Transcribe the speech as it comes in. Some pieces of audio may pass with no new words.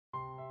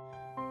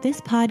This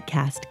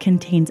podcast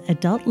contains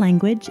adult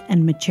language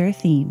and mature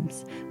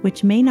themes,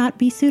 which may not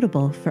be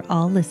suitable for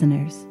all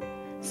listeners.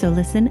 So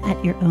listen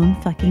at your own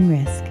fucking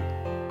risk.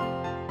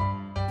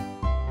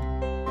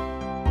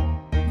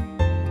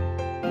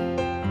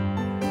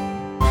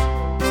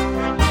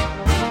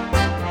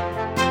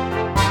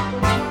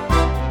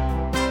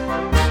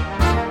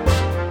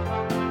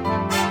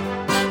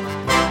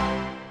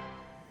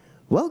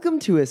 Welcome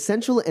to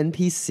Essential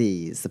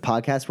NPCs, the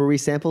podcast where we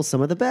sample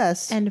some of the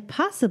best And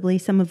possibly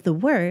some of the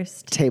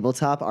worst.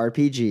 tabletop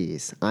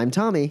RPGs. I'm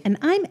Tommy. And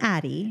I'm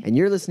Addie. And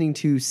you're listening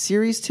to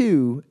Series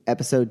 2,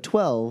 Episode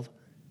 12,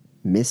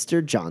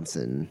 Mr.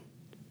 Johnson.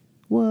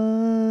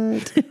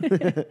 What?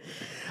 All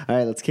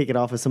right, let's kick it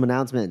off with some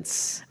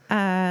announcements.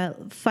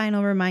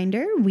 Final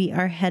reminder, we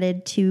are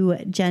headed to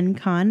Gen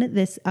Con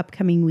this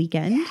upcoming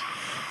weekend. Yes.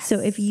 So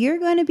if you're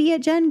going to be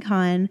at Gen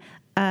Con,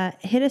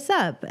 hit us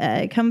up.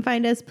 Come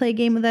find us, play a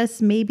game with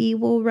us. Maybe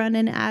we'll run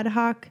an ad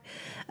hoc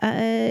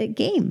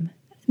game.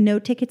 No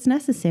tickets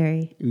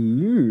necessary.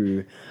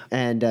 Ooh.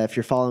 And if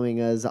you're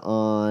following us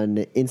on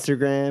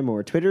Instagram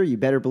or Twitter, you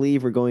better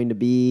believe we're going to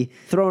be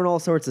throwing all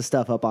sorts of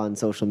stuff up on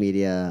social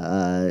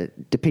media,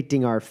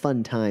 depicting our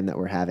fun time that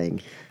we're having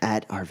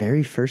at our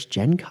very first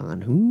Gen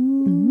Con.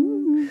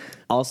 Ooh.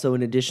 Also,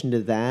 in addition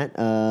to that,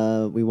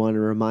 we want to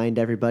remind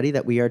everybody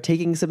that we are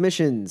taking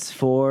submissions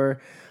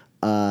for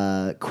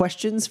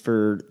questions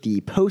for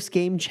the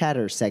post-game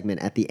chatter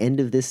segment at the end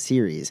of this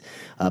series.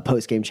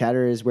 Post-game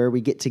chatter is where we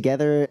get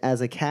together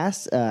as a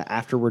cast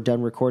after we're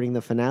done recording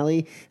the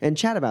finale and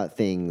chat about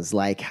things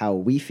like how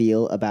we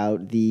feel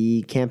about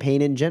the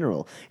campaign in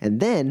general. And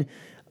then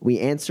we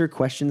answer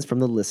questions from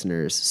the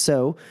listeners.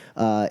 So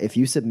if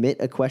you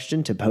submit a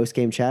question to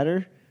post-game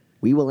chatter,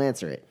 we will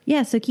answer it.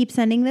 Yeah, so keep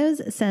sending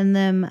those. Send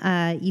them.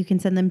 You can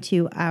send them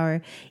to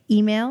our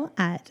email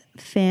at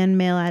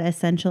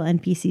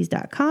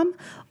fanmail@essentialnpcs.com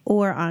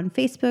or on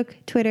Facebook,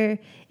 Twitter,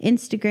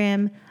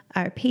 Instagram,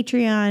 our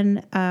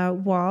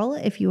Patreon wall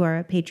if you are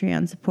a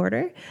Patreon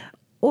supporter,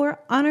 or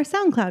on our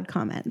SoundCloud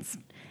comments.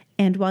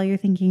 And while you're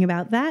thinking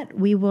about that,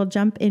 we will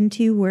jump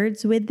into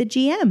Words with the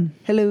GM.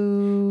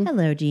 Hello.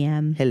 Hello,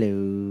 GM.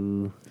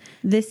 Hello.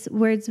 This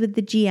Words with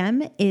the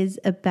GM is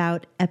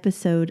about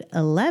episode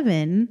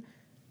 11,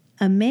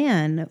 A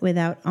Man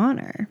Without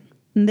Honor.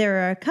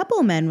 There are a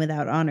couple men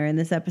without honor in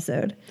this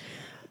episode.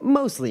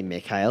 Mostly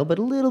Mikhail, but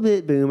a little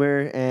bit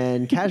Boomer,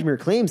 and Kashmir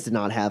claims to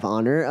not have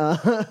honor.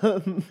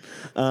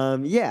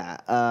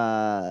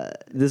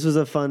 This was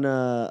a fun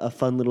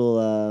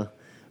little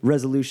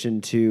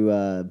resolution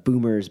to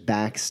Boomer's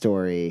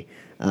backstory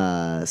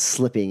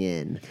slipping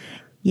in.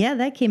 Yeah,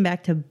 that came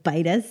back to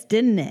bite us,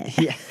 didn't it?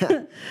 Yeah.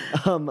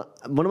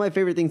 One of my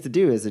favorite things to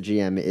do as a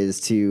GM is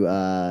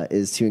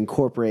to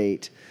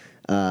incorporate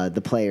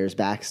the players'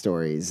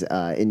 backstories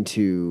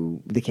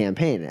into the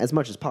campaign as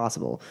much as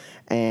possible.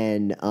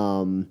 And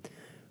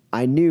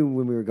I knew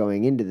when we were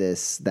going into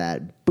this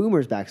that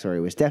Boomer's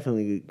backstory was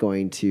definitely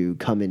going to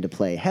come into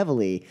play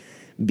heavily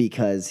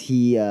because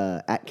he,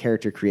 at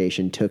character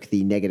creation, took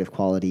the negative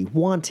quality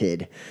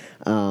wanted,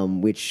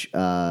 which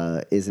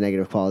is a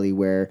negative quality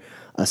where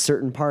a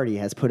certain party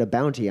has put a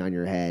bounty on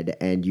your head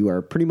and you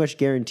are pretty much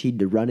guaranteed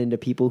to run into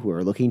people who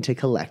are looking to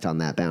collect on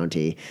that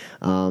bounty.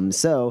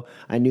 So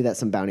I knew that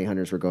some bounty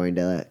hunters were going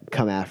to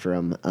come after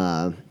him.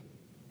 And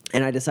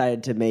I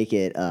decided to make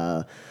it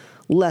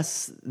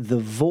less the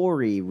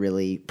Vori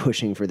really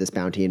pushing for this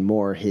bounty and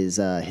more his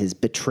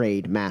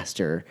betrayed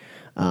master,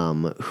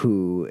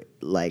 who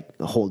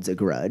holds a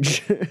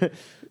grudge.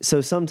 So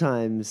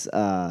sometimes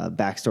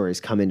backstories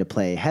come into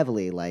play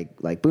heavily,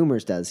 like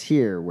Boomer's does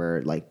here, where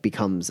it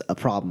becomes a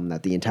problem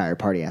that the entire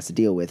party has to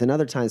deal with. And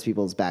other times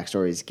people's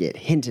backstories get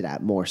hinted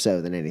at more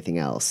so than anything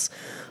else.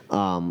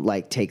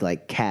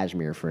 Take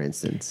Kashmir, for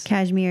instance.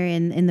 Kashmir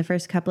in the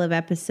first couple of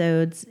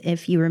episodes,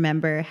 if you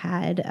remember,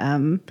 had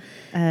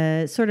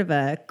sort of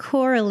a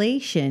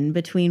correlation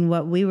between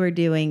what we were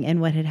doing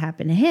and what had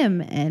happened to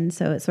him. And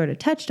so it sort of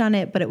touched on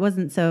it, but it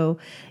wasn't so,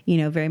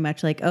 very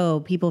much like,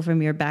 oh, people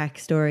from your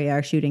backstory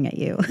are shooting at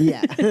you.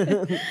 Yeah.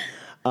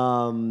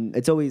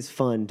 It's always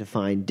fun to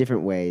find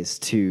different ways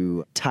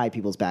to tie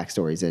people's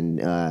backstories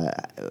and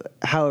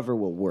however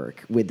will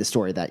work with the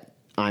story that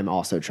I'm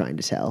also trying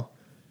to tell.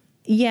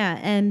 Yeah,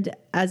 and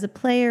as a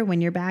player,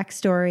 when your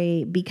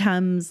backstory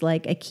becomes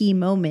like a key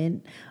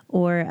moment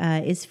or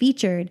is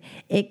featured,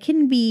 it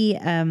can be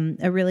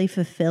a really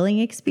fulfilling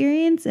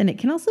experience, and it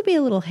can also be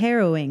a little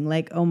harrowing,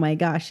 like, oh my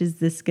gosh,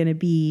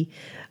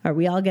 are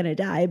we all going to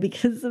die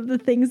because of the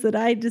things that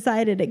I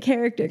decided at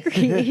character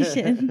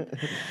creation?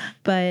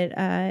 But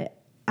I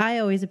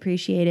always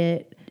appreciate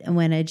it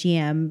when a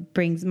GM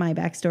brings my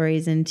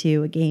backstories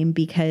into a game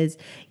because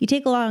you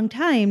take a long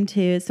time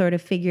to sort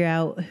of figure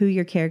out who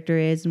your character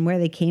is and where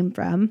they came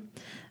from.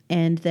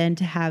 And then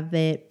to have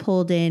it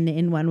pulled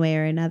in one way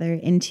or another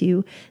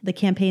into the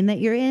campaign that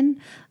you're in,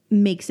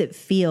 makes it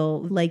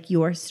feel like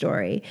your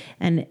story,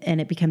 and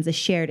it becomes a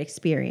shared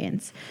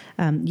experience.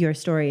 Your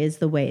story is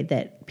the way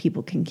that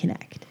people can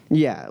connect.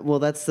 Yeah, well,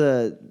 that's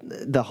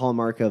the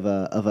hallmark of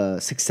a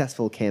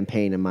successful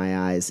campaign in my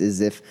eyes,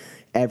 is if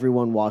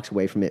everyone walks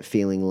away from it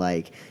feeling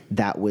like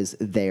that was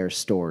their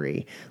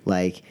story.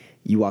 Like,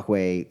 you walk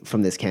away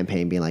from this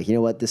campaign being like, you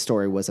know what, this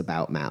story was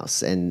about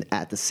Mouse. And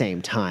at the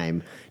same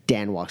time,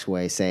 Dan walks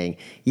away saying,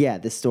 yeah,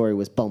 this story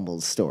was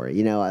Bumble's story.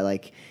 You know, I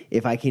like,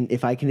 if I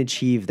can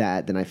achieve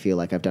that, then I feel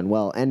like I've done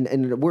well. And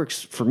it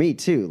works for me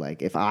too.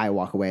 Like, if I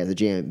walk away as a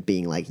GM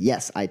being like,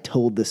 yes, I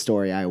told the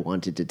story I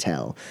wanted to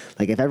tell.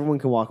 Like, if everyone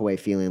can walk away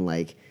feeling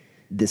like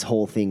this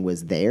whole thing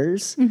was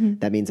theirs,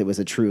 that means it was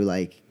a true,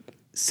 like,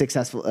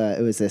 successful.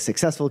 It was a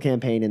successful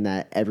campaign in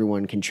that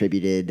everyone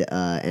contributed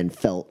and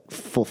felt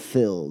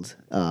fulfilled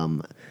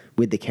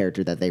with the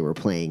character that they were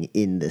playing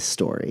in this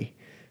story.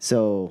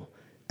 So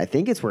I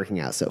think it's working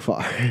out so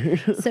far.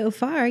 So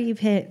far, you've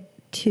hit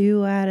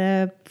 2 out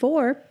of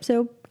 4.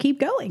 So keep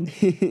going.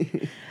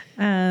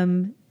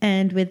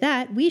 And with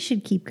that, we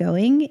should keep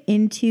going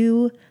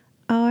into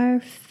our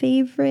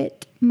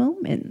favorite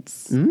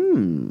moments.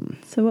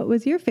 So what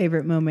was your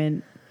favorite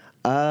moment?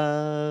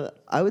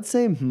 I would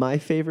say my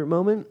favorite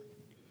moment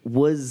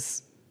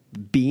was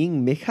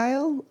being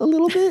Mikhail a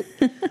little bit.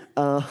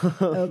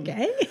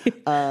 Okay.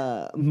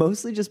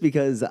 Mostly just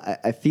because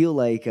I feel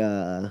like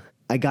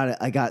I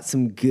got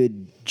some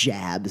good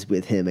jabs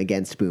with him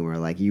against Boomer.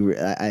 Like,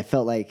 I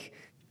felt like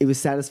it was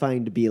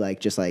satisfying to be like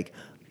just like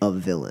a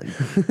villain.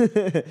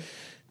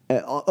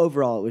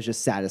 Overall, it was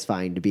just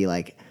satisfying to be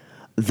like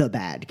the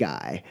bad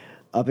guy.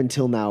 Up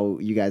until now,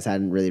 you guys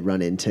hadn't really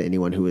run into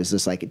anyone who was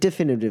just like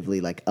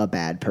definitively like a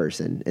bad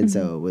person. And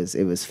so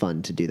it was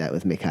fun to do that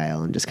with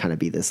Mikhail and just kind of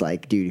be this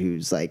like dude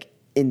who's like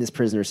in this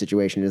prisoner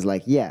situation is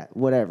like, yeah,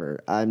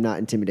 whatever. I'm not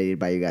intimidated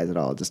by you guys at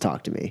all. Just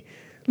talk to me.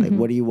 Like,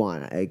 what do you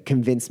want?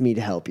 Convince me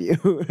to help you.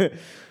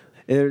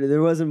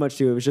 There wasn't much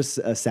to it. It was just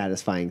a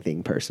satisfying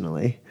thing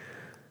personally.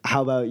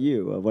 How about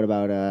you? What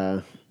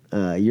about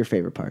your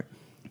favorite part?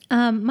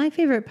 My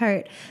favorite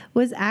part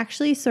was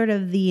actually sort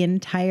of the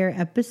entire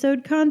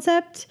episode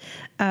concept.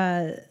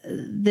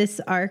 This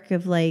arc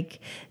of like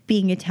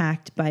being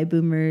attacked by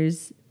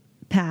Boomer's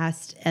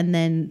past and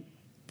then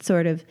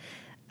sort of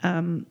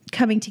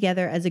coming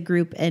together as a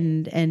group.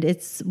 And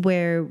it's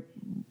where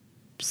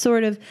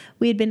sort of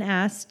we had been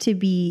asked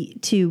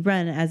to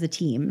run as a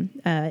team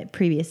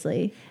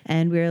previously.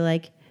 And we were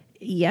like,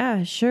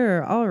 yeah,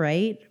 sure, all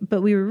right.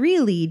 But we were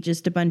really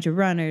just a bunch of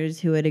runners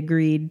who had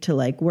agreed to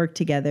like work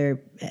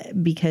together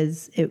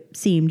because it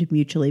seemed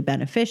mutually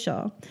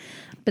beneficial.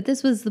 But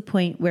this was the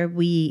point where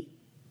we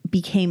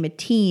became a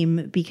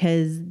team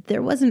because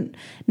there wasn't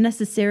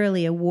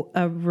necessarily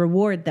a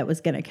reward that was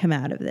going to come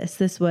out of this.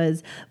 This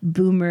was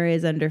Boomer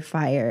is under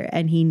fire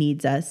and he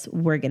needs us.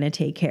 We're going to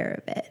take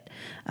care of it.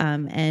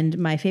 And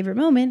my favorite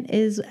moment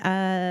is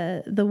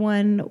the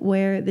one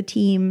where the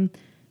team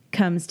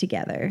comes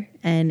together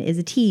and is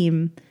a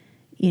team,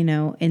 you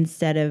know,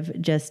 instead of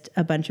just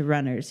a bunch of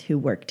runners who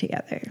work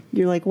together.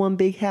 You're like one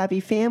big happy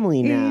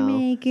family now.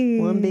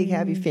 Makers. One big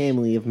happy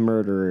family of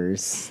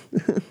murderers.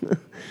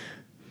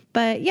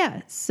 But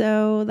yeah,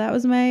 so that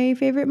was my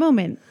favorite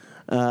moment.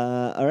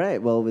 All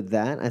right. Well, with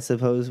that, I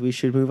suppose we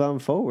should move on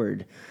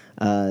forward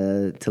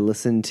to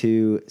listen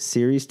to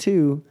Series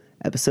 2,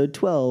 Episode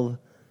 12,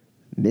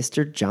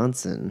 Mr.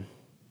 Johnson.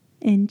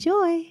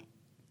 Enjoy.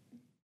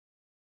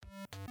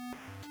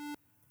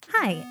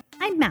 Hi,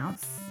 I'm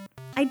Mouse.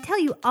 I'd tell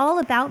you all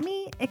about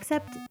me,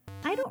 except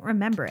I don't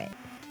remember it.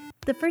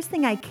 The first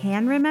thing I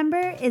can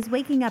remember is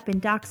waking up in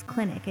Doc's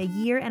clinic a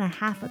year and a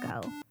half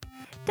ago.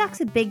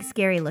 Doc's a big,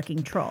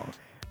 scary-looking troll,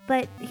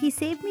 but he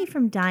saved me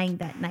from dying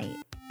that night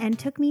and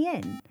took me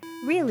in.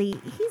 Really,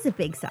 he's a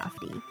big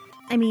softie.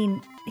 I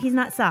mean, he's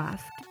not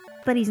soft,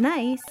 but he's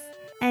nice.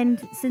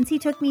 And since he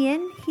took me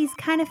in, he's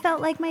kind of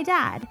felt like my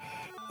dad,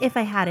 if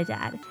I had a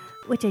dad,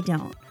 which I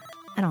don't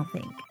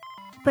think.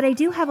 But I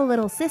do have a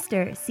little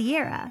sister,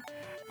 Sierra,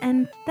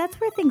 and that's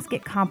where things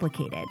get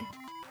complicated.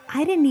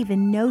 I didn't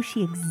even know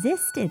she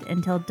existed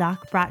until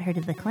Doc brought her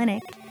to the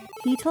clinic.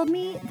 He told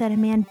me that a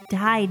man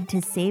died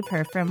to save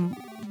her from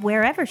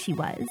wherever she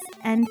was,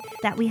 and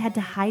that we had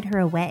to hide her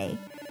away.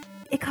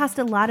 It cost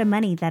a lot of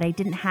money that I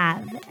didn't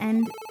have,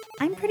 and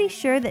I'm pretty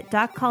sure that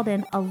Doc called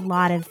in a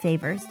lot of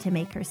favors to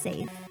make her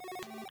safe.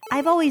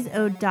 I've always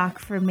owed Doc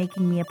for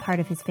making me a part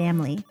of his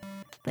family,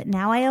 but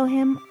now I owe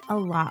him a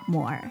lot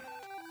more.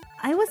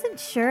 I wasn't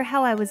sure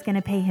how I was going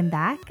to pay him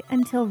back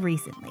until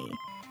recently.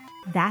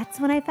 That's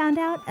when I found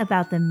out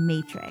about the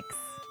Matrix.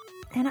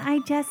 And I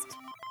just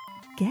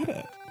get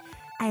it.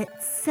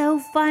 It's so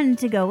fun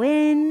to go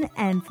in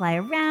and fly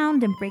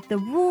around and break the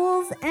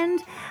rules, and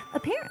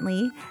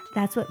apparently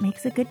that's what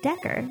makes a good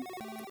decker.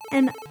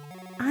 And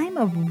I'm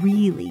a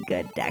really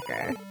good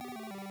decker.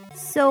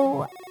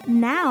 So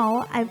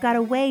now I've got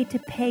a way to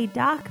pay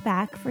Doc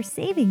back for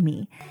saving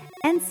me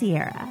and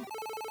Sierra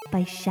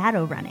by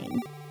shadow running.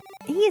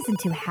 He isn't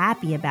too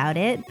happy about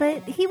it,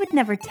 but he would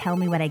never tell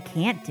me what I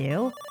can't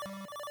do.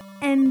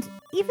 And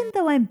Even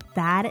though I'm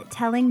bad at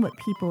telling what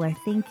people are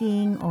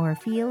thinking or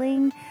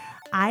feeling,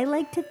 I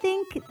like to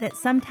think that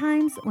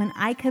sometimes when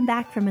I come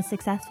back from a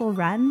successful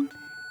run,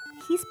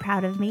 he's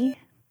proud of me.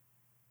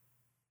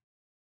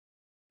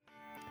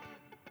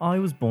 I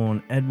was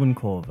born Edwin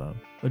Corvo,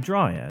 a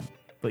dryad,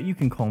 but you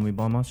can call me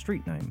by my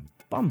street name,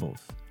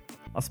 Bumbles.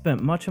 I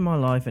spent much of my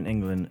life in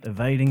England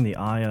evading the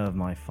ire of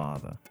my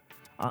father.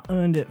 I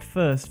earned it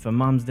first for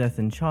mum's death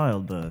in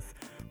childbirth,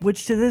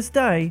 which to this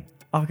day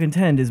I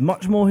contend is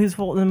much more his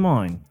fault than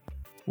mine.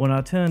 When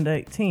I turned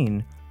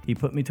 18, he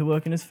put me to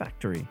work in his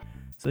factory,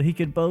 so he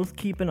could both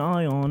keep an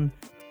eye on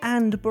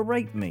and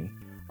berate me.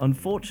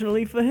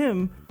 Unfortunately for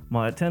him,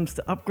 my attempts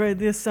to upgrade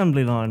the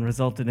assembly line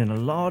resulted in a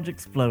large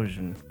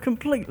explosion,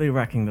 completely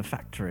wrecking the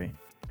factory.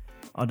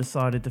 I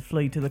decided to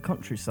flee to the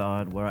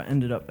countryside, where I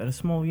ended up at a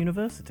small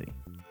university.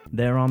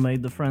 There I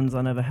made the friends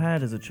I never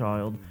had as a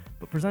child,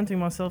 but presenting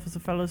myself as a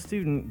fellow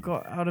student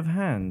got out of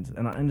hand,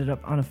 and I ended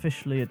up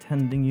unofficially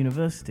attending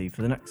university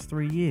for the next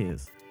 3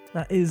 years.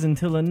 That is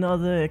until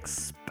another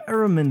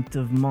experiment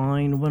of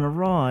mine went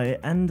awry,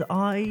 and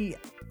I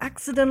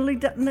accidentally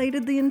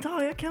detonated the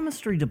entire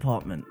chemistry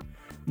department.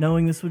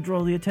 Knowing this would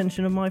draw the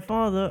attention of my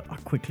father, I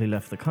quickly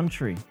left the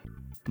country.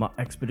 My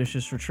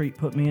expeditious retreat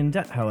put me in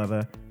debt,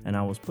 however, and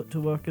I was put to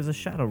work as a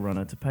shadow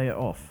runner to pay it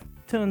off.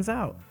 Turns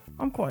out,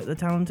 I'm quite the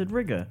talented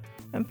rigger,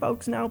 and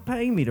folks now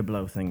pay me to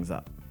blow things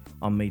up.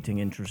 I'm meeting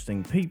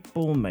interesting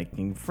people,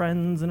 making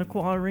friends, and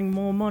acquiring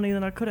more money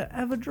than I could have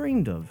ever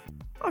dreamed of.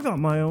 I got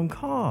my own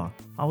car.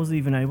 I was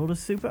even able to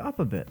soup it up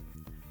a bit.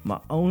 My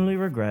only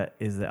regret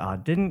is that I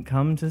didn't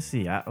come to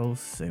Seattle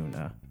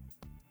sooner.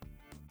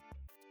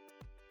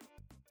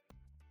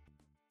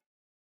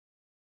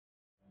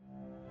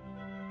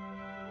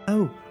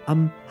 Oh,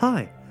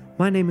 hi.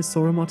 My name is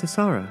Sora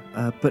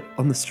Motasara, but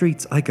on the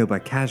streets I go by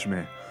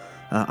Kashmir.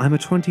 I'm a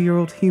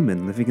 20-year-old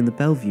human living in the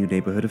Bellevue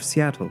neighborhood of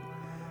Seattle.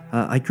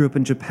 I grew up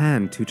in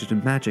Japan, tutored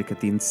in magic at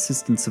the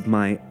insistence of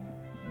my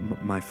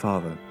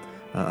father,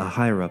 a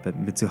higher-up at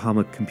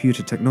Mitsuhama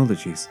Computer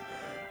Technologies.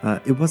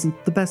 It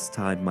wasn't the best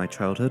time, my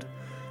childhood.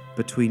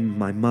 Between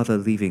my mother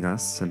leaving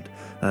us and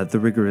the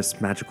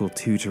rigorous magical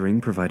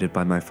tutoring provided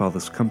by my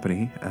father's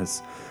company,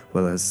 as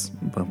well as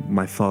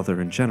my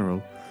father in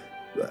general,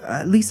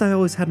 at least I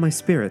always had my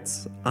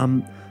spirits.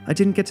 I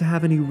didn't get to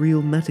have any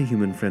real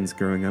metahuman friends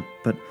growing up,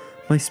 but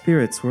my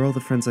spirits were all the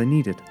friends I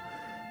needed.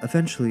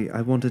 Eventually,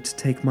 I wanted to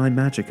take my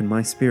magic and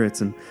my spirits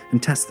and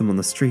test them on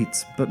the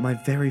streets, but my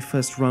very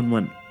first run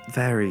went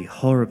very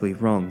horribly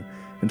wrong,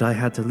 and I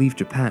had to leave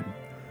Japan.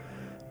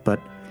 But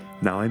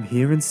now I'm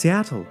here in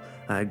Seattle,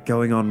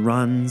 going on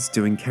runs,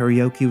 doing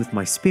karaoke with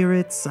my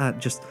spirits,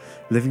 just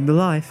living the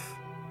life.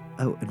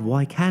 Oh, and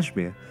why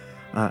Kashmir?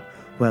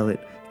 Well, it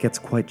gets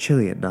quite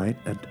chilly at night,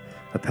 and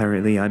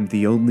apparently I'm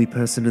the only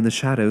person in the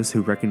shadows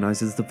who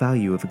recognizes the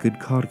value of a good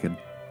cardigan.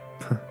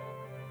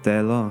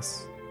 Their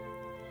loss.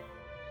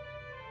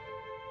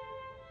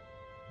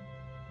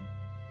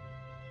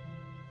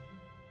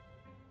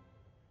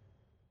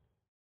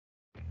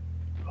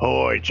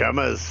 Hoi,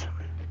 chummers.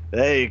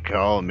 They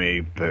call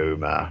me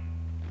Boomer.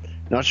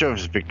 Not sure if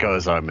it's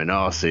because I'm an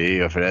Aussie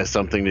or if it has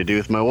something to do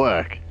with my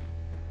work.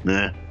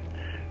 Nah.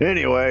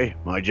 Anyway,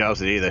 my job's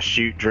to either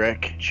shoot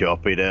Drek,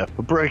 chop it up,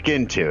 or break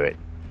into it.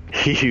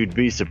 You'd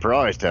be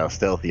surprised how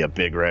stealthy a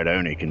big red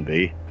Oni can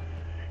be.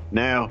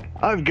 Now,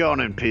 I've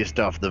gone and pissed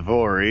off the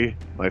Vori,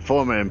 my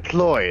former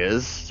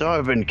employers, so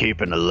I've been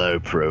keeping a low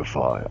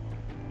profile.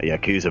 A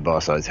Yakuza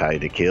boss I was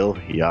hired to kill,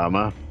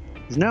 Yama,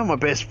 is now my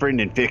best friend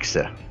and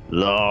fixer.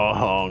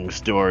 Long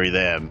story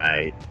there,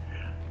 mate.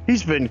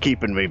 He's been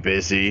keeping me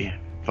busy,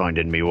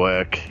 finding me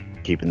work,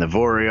 keeping the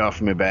Vori off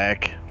my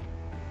back.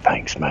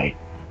 Thanks, mate.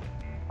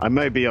 I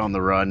may be on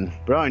the run,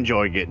 but I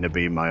enjoy getting to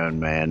be my own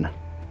man.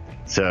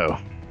 So,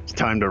 it's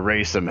time to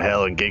raise some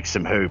hell and kick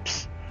some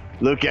hoops.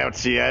 Look out,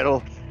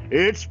 Seattle.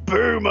 It's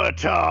Boomer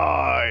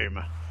time!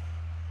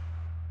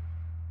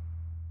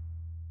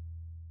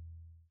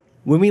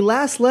 When we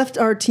last left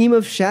our team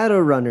of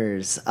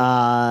Shadowrunners,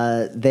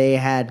 they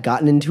had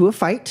gotten into a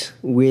fight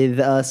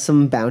with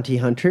some bounty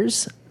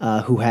hunters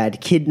who had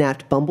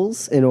kidnapped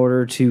Bumbles in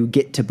order to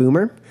get to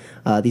Boomer.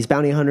 These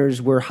bounty hunters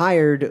were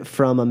hired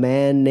from a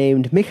man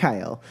named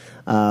Mikhail,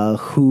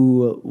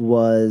 who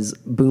was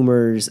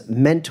Boomer's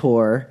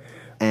mentor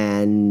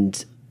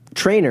and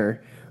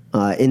trainer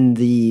in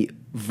the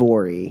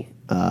Vori,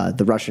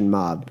 the Russian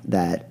mob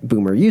that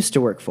Boomer used to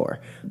work for.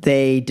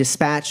 They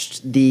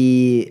dispatched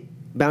the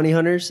bounty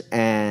hunters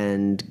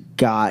and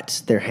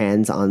got their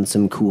hands on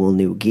some cool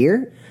new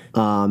gear,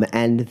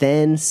 and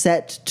then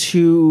set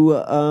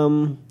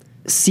to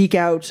seek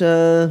out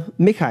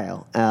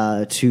Mikhail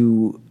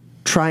to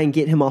try and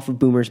get him off of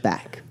Boomer's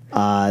back.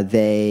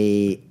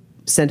 They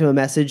sent him a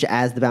message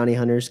as the bounty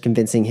hunters,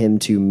 convincing him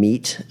to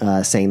meet,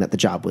 saying that the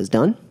job was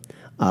done.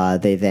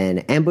 They then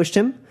ambushed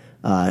him,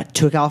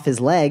 took off his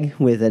leg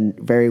with a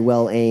very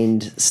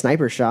well-aimed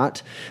sniper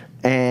shot,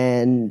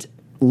 and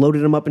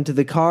loaded him up into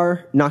the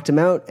car, knocked him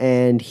out,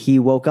 and he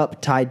woke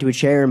up tied to a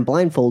chair and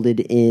blindfolded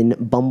in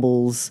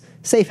Bumble's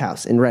safe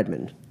house in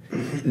Redmond.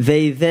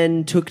 They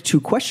then took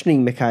to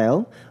questioning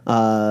Mikhail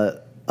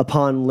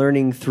upon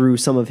learning through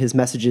some of his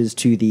messages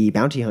to the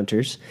bounty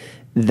hunters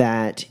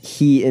that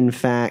he, in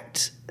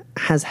fact,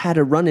 has had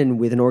a run-in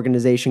with an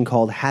organization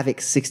called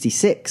Havoc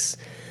 66,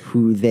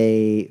 who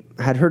they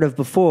had heard of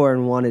before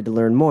and wanted to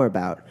learn more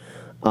about.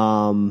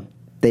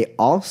 They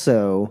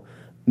also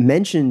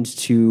mentioned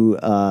to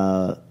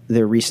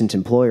their recent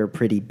employer,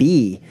 Pretty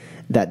Bee,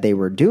 that they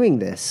were doing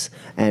this,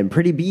 and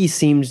Pretty Bee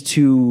seemed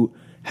to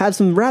have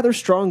some rather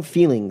strong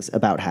feelings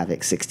about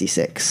Havoc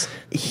 66.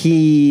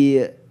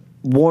 He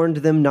warned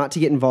them not to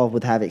get involved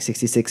with Havoc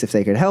 66 if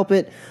they could help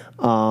it,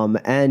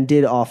 and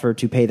did offer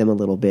to pay them a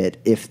little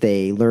bit if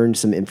they learned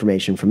some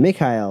information from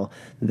Mikhail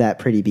that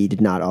Pretty Bee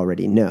did not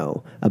already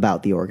know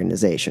about the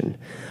organization.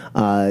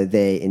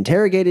 They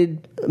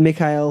interrogated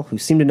Mikhail, who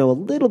seemed to know a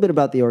little bit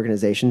about the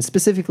organization,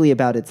 specifically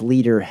about its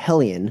leader,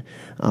 Hellion,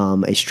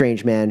 a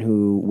strange man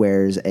who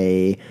wears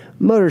a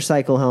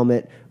motorcycle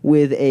helmet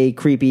with a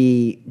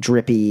creepy,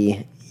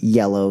 drippy,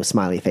 yellow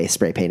smiley face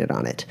spray painted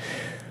on it.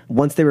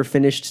 Once they were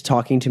finished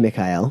talking to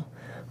Mikhail,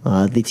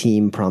 the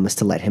team promised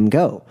to let him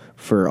go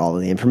for all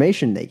of the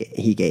information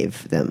he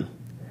gave them.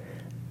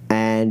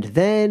 And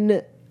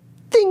then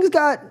things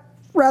got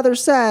rather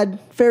sad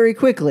very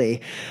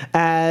quickly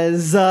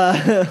as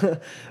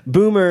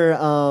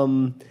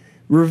Boomer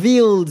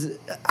revealed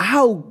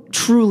how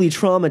truly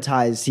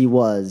traumatized he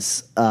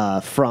was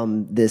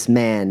from this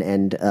man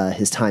and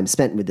his time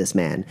spent with this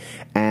man.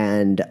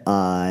 And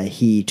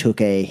he took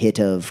a hit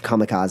of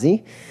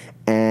kamikaze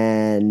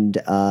and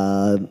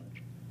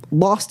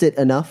lost it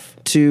enough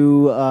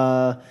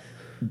to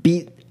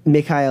beat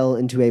Mikhail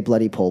into a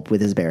bloody pulp with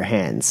his bare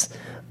hands.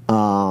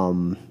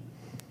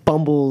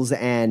 Bumbles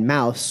and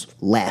Mouse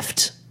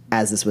left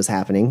as this was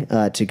happening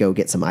to go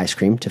get some ice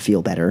cream to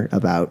feel better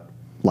about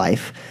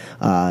life.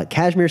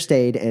 Kashmir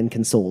stayed and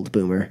consoled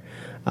Boomer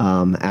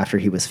after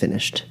he was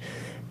finished.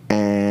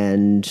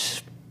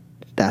 And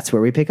that's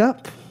where we pick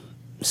up.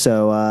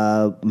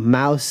 So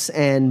Mouse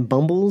and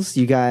Bumbles,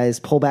 you guys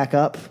pull back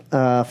up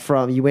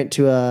you went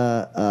to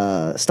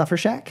a Stuffer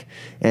Shack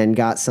and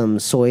got some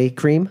soy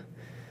cream,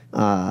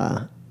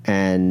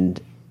 and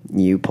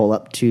you pull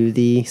up to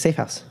the safe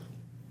house.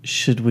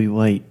 Should we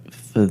wait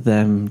for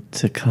them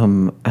to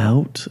come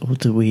out, or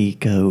do we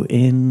go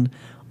in?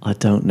 I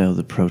don't know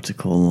the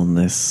protocol on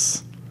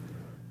this.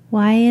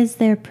 Why is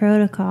there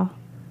protocol?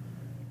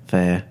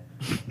 Fair.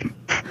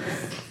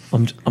 I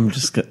think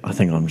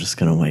I'm just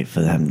gonna wait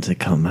for them to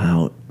come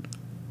out,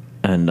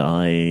 and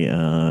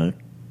I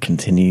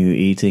continue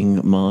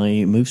eating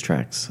my moose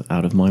tracks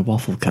out of my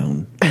waffle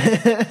cone.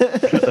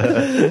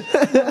 The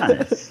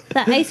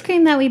ice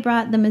cream that we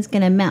brought them is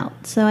gonna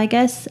melt, so I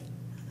guess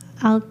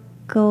I'll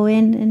go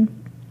in and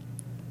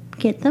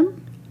get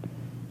them.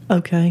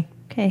 Okay.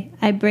 Okay,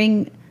 I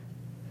bring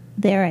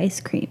their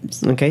ice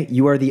creams. Okay,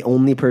 you are the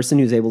only person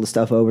who's able to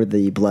stuff over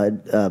the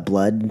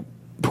blood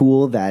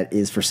pool that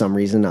is for some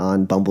reason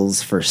on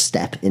Bumble's first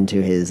step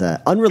into his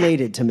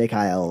unrelated to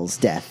Mikhail's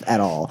death at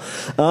all.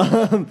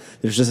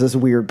 There's just this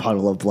weird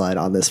puddle of blood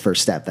on this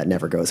first step that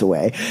never goes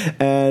away,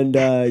 and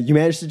you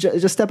managed to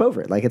just step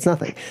over it like it's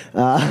nothing.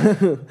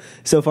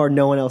 So far,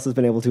 no one else has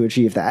been able to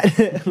achieve that.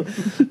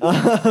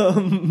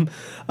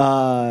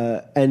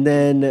 And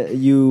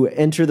then you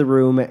enter the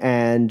room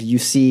and you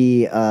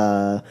see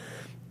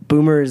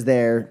Boomer is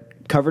there,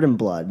 covered in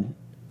blood.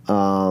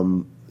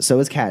 So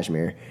is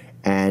Kashmir.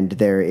 And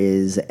there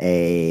is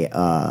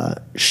a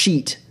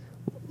sheet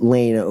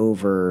laying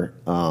over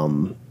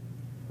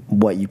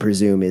what you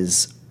presume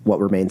is what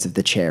remains of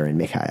the chair in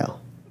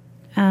Mikhail.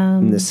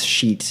 And this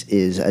sheet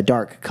is a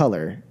dark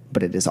color,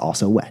 but it is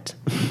also wet.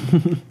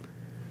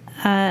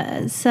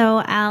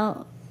 So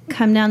I'll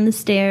come down the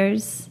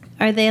stairs.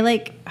 Are they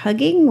like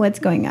hugging? What's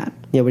going on?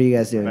 Yeah, what are you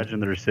guys doing? Imagine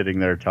they're sitting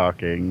there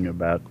talking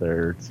about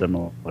their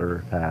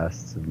similar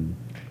pasts and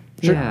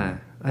Sure. Yeah,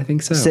 I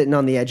think so. Sitting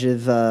on the edge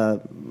of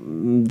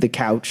the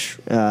couch,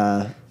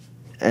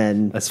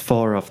 and As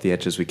far off the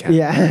edge as we can.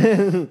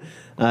 yeah,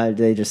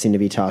 they just seem to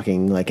be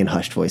talking like in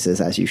hushed voices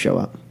as you show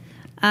up.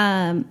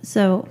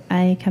 So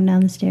I come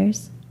down the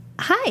stairs.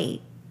 Hi,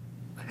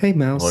 Hey,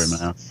 Mouse. boy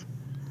mouse.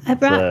 I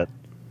brought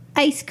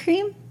ice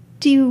cream.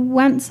 Do you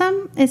want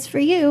some? It's for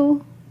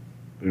you.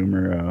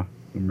 Boomer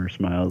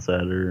smiles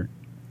at her.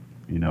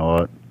 You know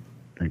what?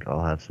 I think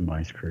I'll have some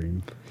ice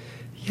cream.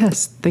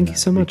 Yes, thank you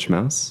so much,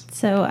 Mouse.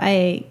 So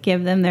I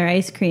give them their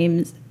ice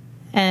creams,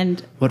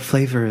 and What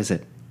flavor is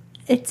it?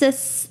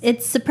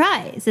 it's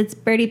surprise. It's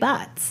Bertie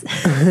Bott's.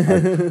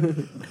 I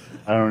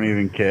don't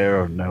even care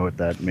or know what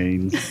that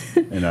means.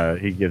 And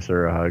he gives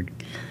her a hug.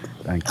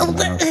 Thank you,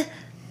 mouse.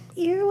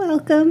 You're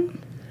welcome.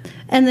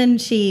 And then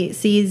she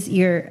sees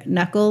your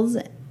knuckles,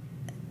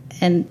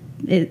 and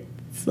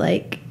it's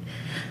like,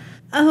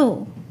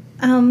 oh,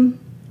 I'm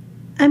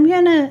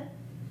gonna.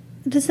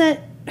 Does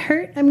that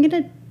hurt?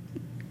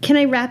 Can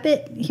I wrap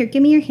it? Here,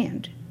 give me your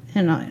hand.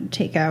 And I'll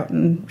take out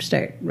and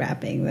start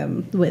wrapping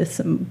them with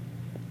some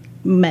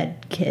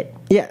med kit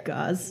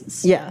gauze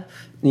stuff. Yeah,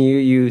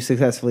 you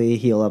successfully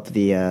heal up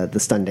the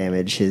stun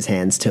damage his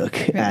hands took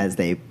as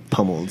they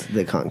pummeled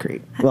the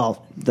concrete.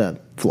 Well, the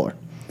floor.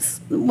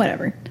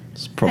 Whatever.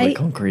 It's probably I-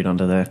 concrete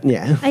under there.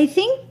 Yeah. I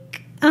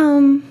think,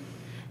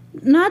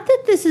 not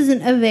that this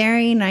isn't a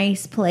very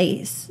nice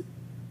place,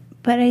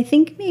 but I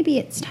think maybe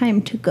it's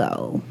time to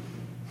go.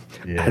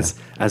 Yeah.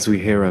 As we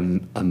hear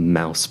a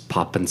mouse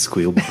pop and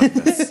squeal behind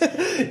us.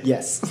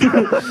 Yes.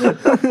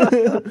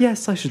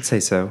 Yes, I should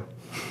say so.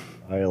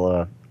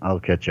 I'll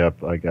catch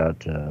up. I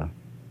got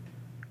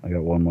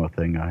one more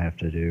thing I have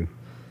to do.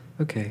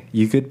 Okay,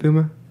 you good,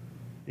 Boomer?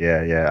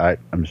 Yeah.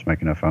 I'm just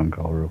making a phone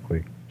call real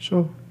quick.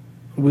 Sure.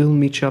 We'll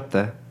meet you up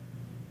there.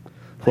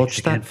 Watch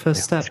again. that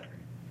first step.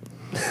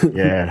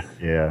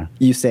 Yeah.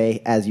 You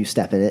say as you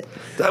step in it.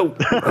 Oh!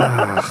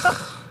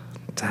 Ugh,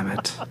 damn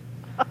it.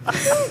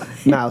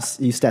 Mouse,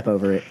 you step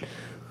over it.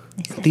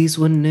 These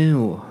were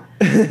new.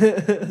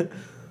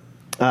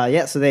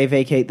 Yeah, so they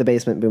vacate the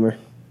basement, Boomer.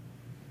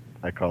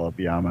 I call up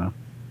Yama.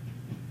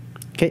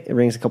 Okay, it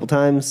rings a couple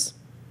times.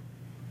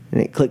 And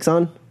it clicks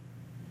on.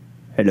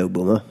 Hello,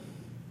 Boomer.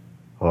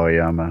 Oh,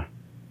 Yama.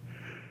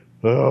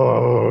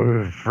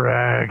 Oh,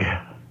 frag.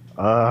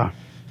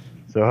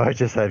 So I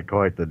just had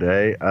quite the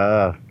day.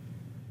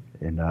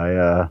 And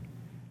I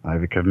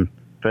have a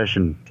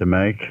confession to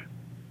make.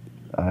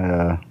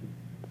 I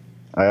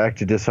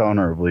acted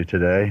dishonorably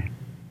today.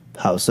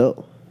 How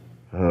so?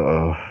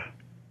 Uh-oh.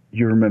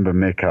 You remember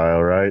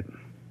Mikhail, right?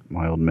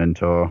 My old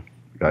mentor.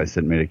 The guy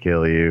sent me to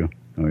kill you,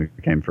 and we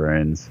became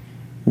friends.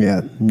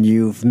 Yeah,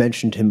 you've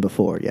mentioned him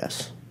before,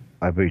 yes.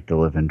 I beat the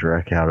living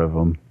dreck out of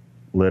him.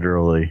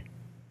 Literally.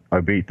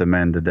 I beat the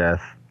man to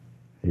death.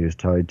 He was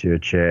tied to a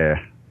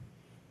chair.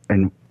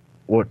 And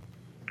what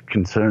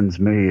concerns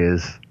me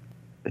is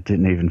it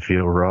didn't even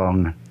feel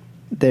wrong.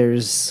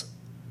 There's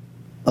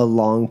a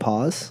long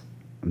pause.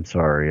 I'm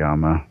sorry,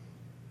 Yama.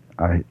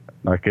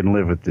 I can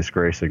live with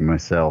disgracing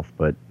myself,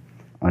 but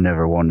I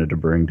never wanted to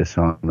bring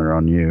dishonor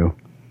on you.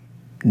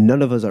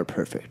 None of us are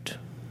perfect.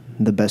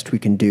 The best we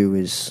can do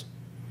is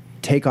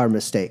take our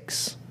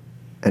mistakes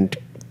and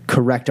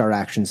correct our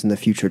actions in the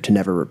future to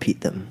never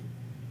repeat them.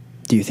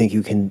 Do you think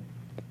you can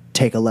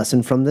take a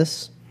lesson from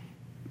this?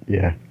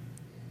 Yeah.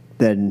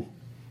 Then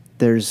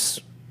there's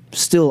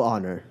still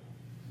honor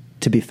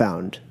to be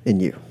found in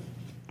you.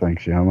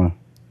 Thanks, Yama.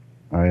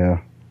 I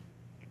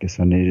guess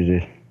I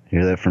needed to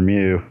hear that from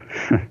you.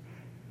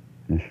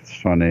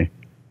 It's funny.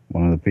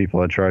 One of the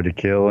people I tried to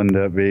kill ended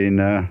up being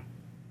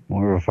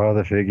more of a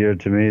father figure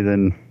to me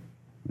than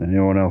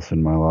anyone else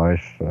in my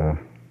life.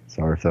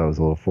 Sorry if that was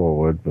a little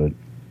forward, but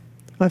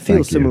I feel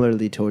Thank you.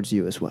 similarly towards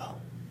you as well.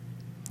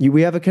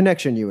 We have a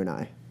connection, you and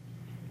I.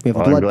 We have a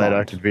I'm blood glad I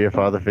bond. could be a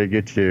father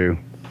figure too.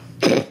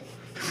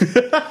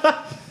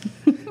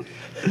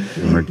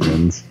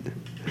 Americans.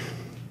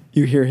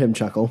 You hear him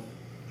chuckle.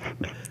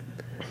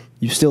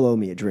 You still owe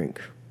me a drink.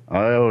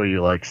 I owe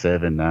you like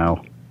 7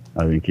 now.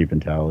 I've been keeping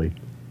tally.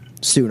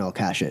 Soon I'll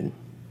cash in.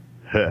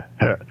 Oh,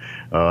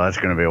 that's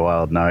going to be a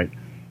wild night.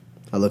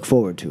 I look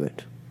forward to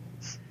it.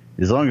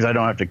 As long as I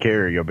don't have to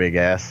carry your big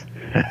ass.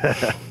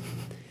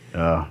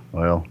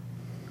 Well,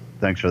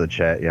 thanks for the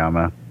chat,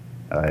 Yama.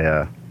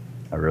 I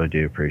really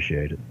do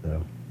appreciate it,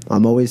 though.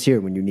 I'm always here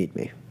when you need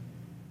me.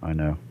 I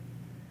know.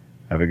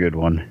 Have a good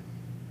one.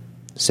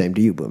 Same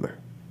to you, Boomer.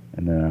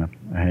 And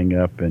I hang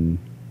up and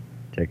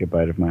take a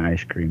bite of my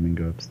ice cream and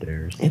go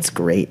upstairs. It's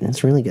great.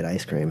 It's really good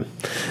ice cream.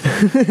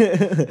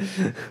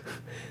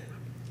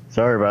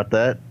 Sorry about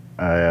that.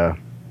 I was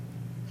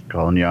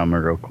calling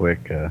Yama real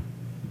quick.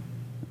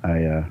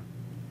 I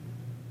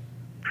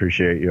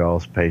appreciate you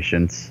all's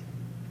patience.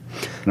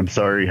 And I'm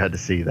sorry you had to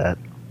see that.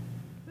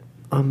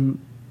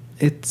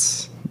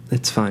 It's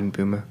fine,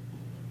 Boomer.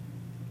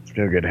 Let's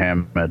go get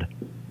hammered.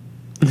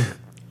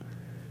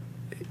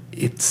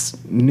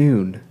 It's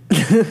noon.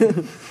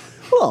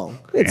 Well,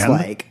 it's And?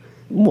 like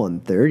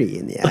 1:30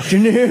 in the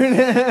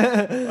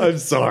afternoon. I'm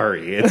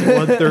sorry, it's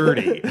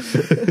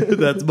 1:30.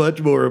 That's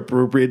much more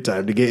appropriate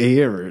time to get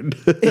hammered.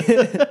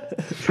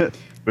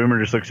 Boomer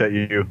just looks at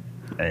you.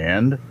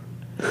 And?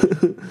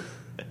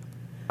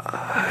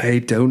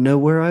 I don't know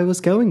where I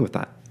was going with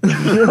that.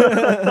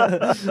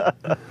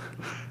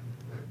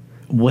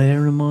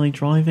 Where am I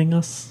driving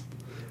us?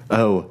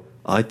 Oh,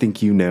 I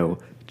think you know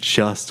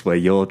just where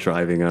you're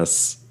driving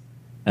us.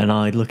 And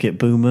I look at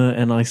Boomer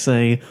and I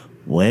say,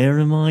 where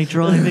am I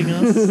driving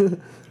us?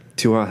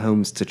 To our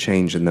homes to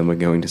change, and then we're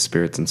going to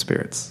Spirits and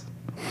Spirits.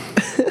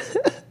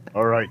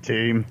 All right,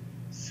 team.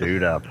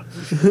 Suit up.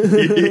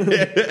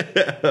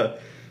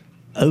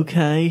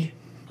 Okay,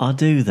 I'll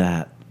do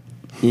that.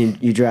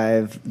 You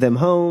drive them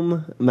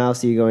home.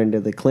 Mouse, are you going to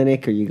the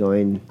clinic? Or are you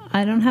going...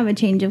 I don't have a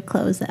change of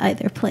clothes at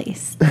either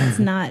place. It's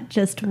not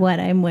just what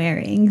I'm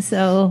wearing.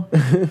 So,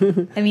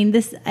 I mean,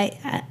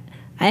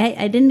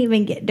 I didn't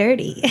even get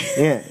dirty.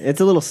 Yeah, it's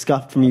a little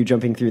scuffed from you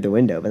jumping through the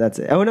window, but that's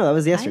it. Oh, no, that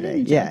was I yesterday.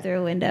 didn't yeah. jump through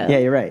a window. Yeah,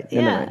 you're right.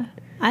 You're Yeah,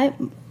 right.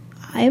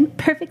 I'm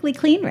perfectly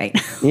clean right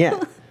now. Yeah.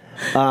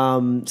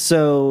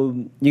 So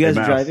you guys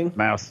Hey, are driving?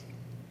 Mouse.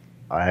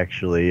 I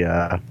actually,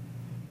 I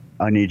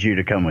need you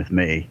to come with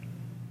me.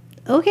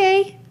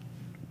 Okay.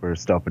 We're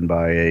stopping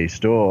by a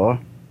store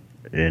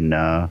in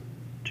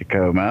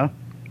Tacoma.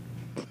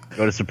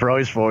 got a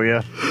surprise for you.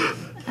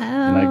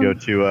 And I go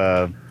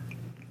to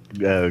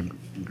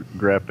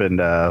Grep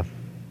and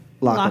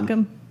Lock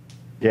 'em.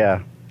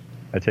 yeah,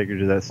 I take her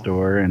to that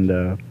store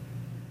and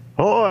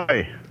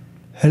Hoy!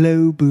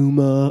 Hello,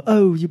 Boomer.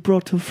 Oh, you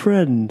brought a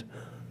friend.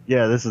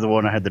 Yeah, this is the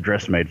one I had the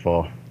dress made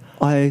for.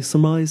 I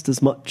surmised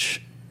as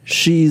much.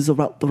 She's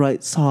about the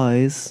right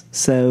size,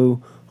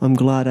 so I'm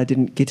glad I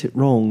didn't get it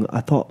wrong.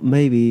 I thought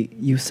maybe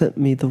you sent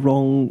me the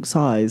wrong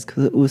size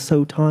because it was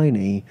so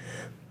tiny,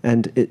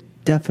 and it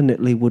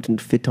definitely wouldn't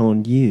fit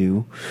on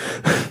you.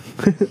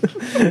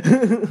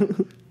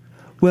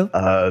 Well,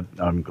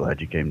 I'm glad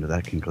you came to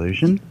that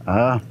conclusion.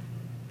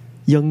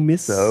 young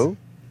miss, So?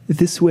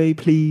 this way,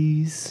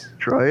 please.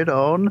 Try it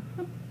on.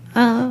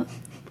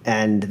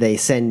 And they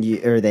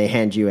they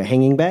hand you a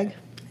hanging bag.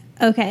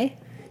 Okay.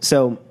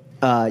 So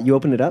you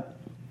open it up,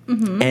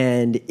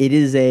 and it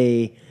is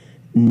a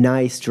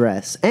nice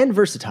dress and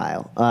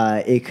versatile.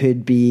 It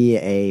could be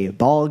a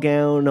ball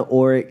gown,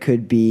 or it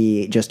could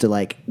be just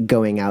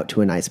going out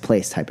to a nice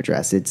place type of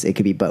dress. It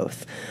could be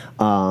both.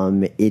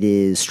 It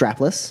is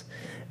strapless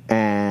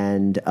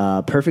and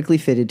perfectly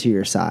fitted to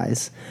your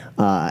size,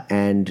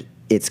 and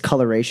its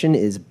coloration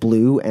is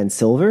blue and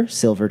silver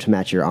to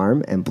match your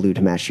arm and blue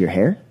to match your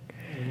hair.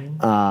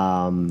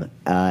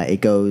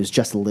 It goes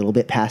just a little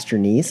bit past your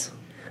knees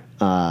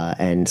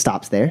and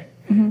stops there.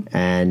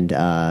 And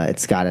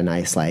it's got a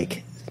nice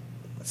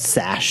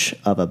sash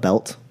of a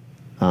belt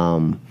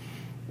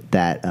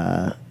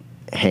that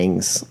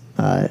hangs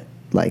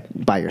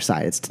by your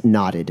side. It's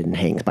knotted and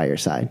hangs by your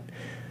side.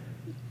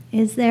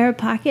 Is there a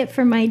pocket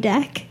for my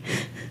deck?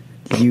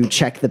 You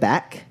check the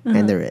back,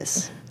 and there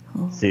is.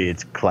 See,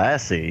 it's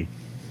classy,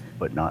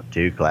 but not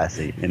too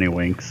classy. Any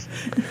winks?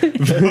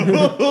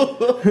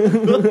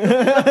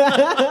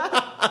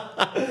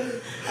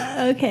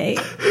 Okay.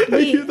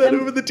 I hear that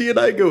over the D and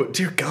I go,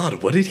 dear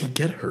God, what did he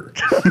get her?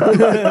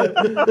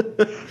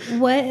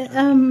 What?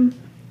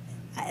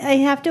 I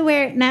have to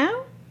wear it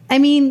now? I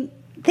mean,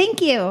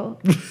 thank you.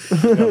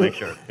 Gotta make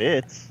sure it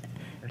fits.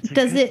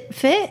 Does it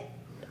fit?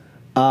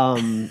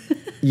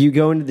 You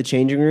go into the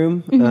changing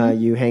room,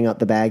 you hang up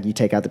the bag, you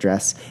take out the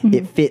dress.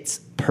 It fits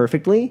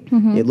perfectly.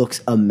 It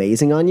looks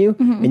amazing on you.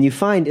 And you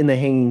find in the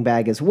hanging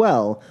bag as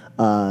well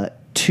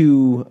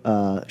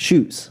 2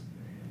 shoes,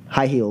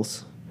 high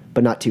heels,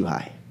 but not too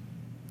high.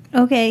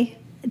 Okay.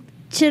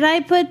 Should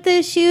I put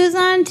the shoes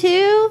on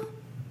too?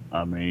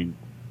 I mean,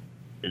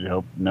 it'd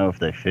help know if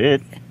they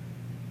fit.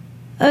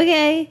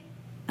 Okay.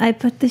 I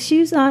put the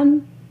shoes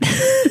on.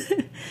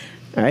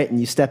 All right, and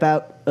you step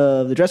out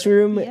of the dressing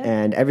room,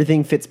 and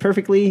everything fits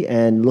perfectly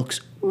and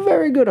looks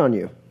very good on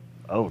you.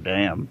 Oh,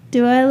 damn.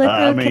 Do I look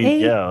I okay?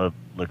 mean, yeah, it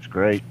looks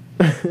great.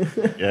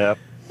 Yeah.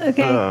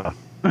 Okay.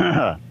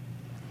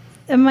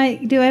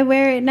 Do I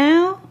wear it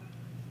now?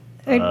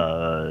 Or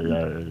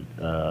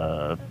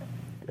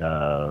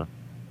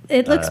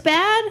it looks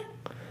bad?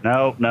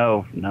 No,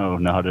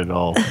 not at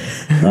all.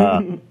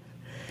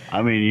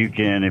 I mean, you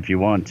can if you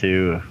want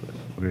to.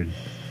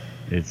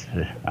 It's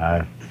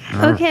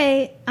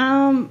Okay.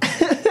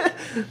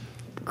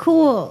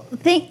 Cool.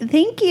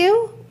 Thank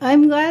you.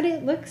 I'm glad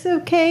it looks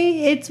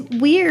okay. It's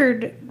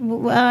weird.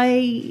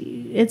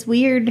 It's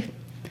weird.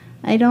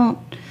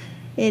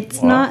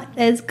 It's not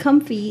as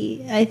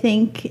comfy, I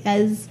think,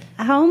 as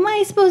how am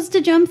I supposed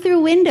to jump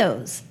through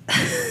windows?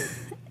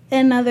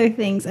 And other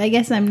things. I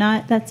guess I'm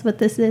not. That's what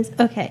this is.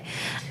 Okay.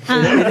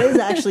 It is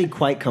actually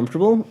quite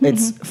comfortable.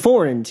 It's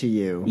foreign to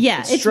you.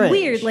 Yeah, it's strange.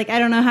 weird. I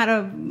don't know how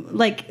to,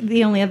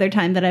 the only other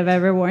time that I've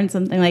ever worn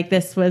something like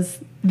this was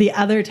the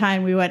other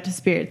time we went to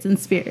Spirits and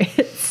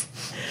Spirits.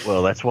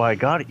 Well, that's why I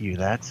got you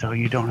that, so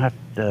you don't have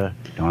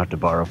to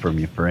borrow from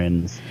your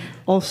friends.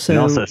 Also,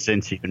 And also,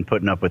 since you've been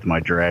putting up with my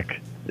dreck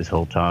this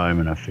whole time,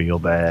 and I feel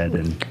bad,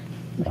 and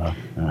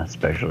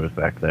especially with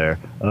back there.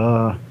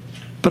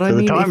 But So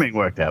the timing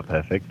worked out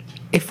perfect.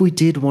 if we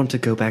did want to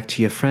go back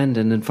to your friend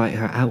and invite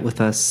her out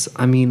with us,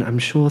 I mean, I'm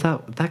sure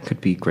that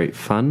could be great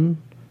fun.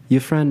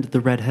 Your friend, the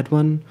redhead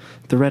one,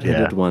 the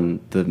redheaded one,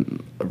 the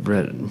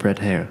red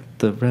hair,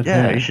 the red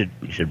hair. Yeah,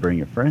 you should bring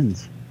your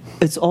friends.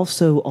 It's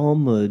also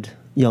armored,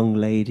 young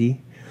lady,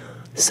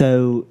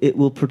 so it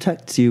will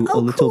protect you a Oh,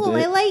 little cool.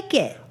 bit. I like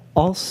it.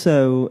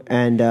 Also,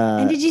 And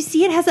did you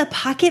see it has a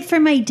pocket for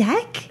my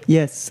deck?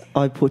 yes,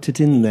 I put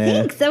it in there.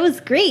 Thanks. That was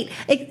great.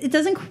 It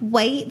doesn't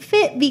quite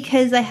fit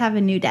because I have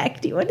a new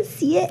deck. Do you want to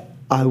see it?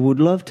 I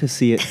would love to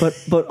see it,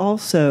 but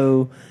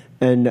also,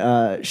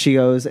 and she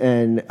goes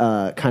and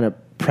kind of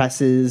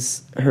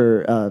presses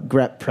her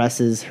Grep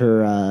presses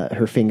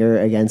her finger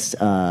against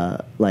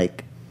a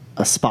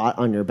spot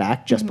on your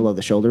back just below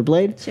the shoulder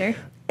blade. Sure.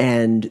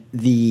 And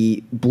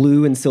the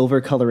blue and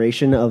silver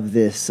coloration of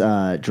this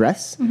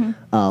dress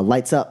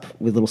lights up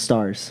with little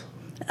stars,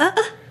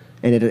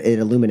 and it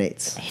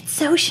illuminates. It's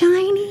so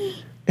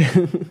shiny.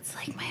 It's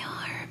like my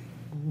arm.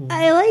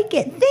 I like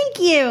it. Thank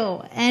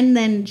you. And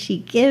then she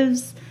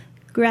gives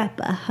Grep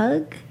a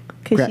hug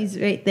because Grep- she's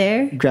right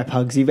there. Grep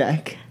hugs you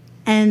back,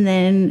 And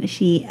then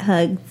she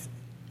hugs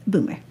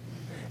Boomer.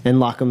 and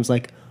Lockham's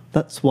like,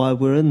 that's why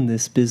we're in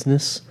this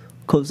business.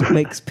 because it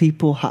makes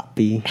people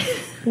happy.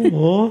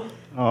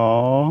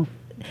 Oh,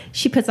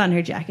 She puts on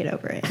her jacket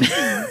over it.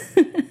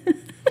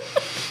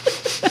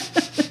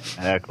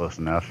 yeah, close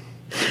enough.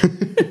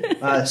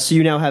 So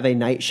you now have a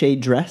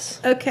nightshade dress,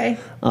 Okay.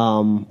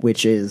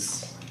 which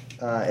is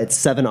it's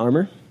 7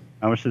 armor.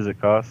 How much does it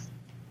cost?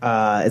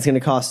 It's going to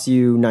cost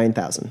you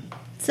 9,000.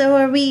 So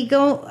are we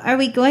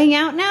going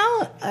out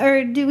now,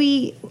 or do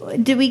we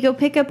go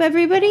pick up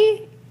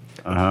everybody?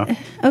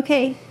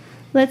 Okay,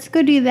 let's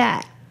go do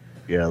that.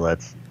 Yeah,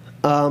 let's.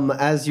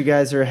 As you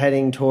guys are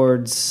heading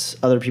towards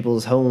other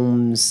people's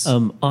homes,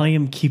 I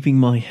am keeping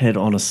my head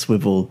on a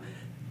swivel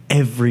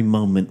every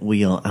moment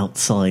we are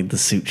outside the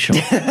suit shop.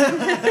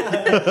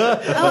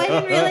 Oh, I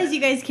didn't realize you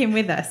guys came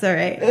with us. All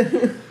right.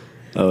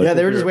 yeah,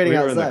 they were just waiting we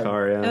were outside. in the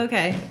car, yeah.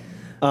 Okay.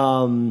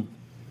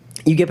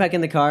 You get back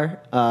in the car.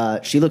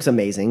 She looks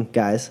amazing,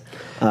 guys.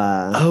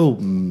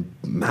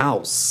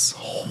 Mouse.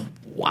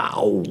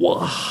 Wow.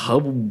 Oh,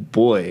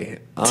 boy.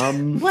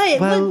 What?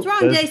 well, What's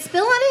wrong? Did I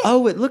spill on it?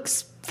 Oh, it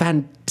looks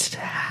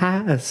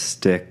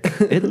fantastic.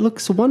 It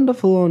looks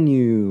wonderful on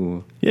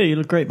you. Yeah, you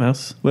look great,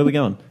 Mouse. Where are we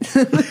going?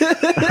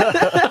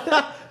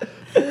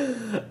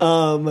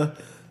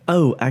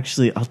 Oh,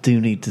 actually, I do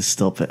need to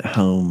stop at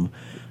home.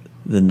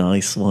 The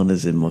nice one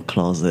is in my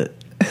closet.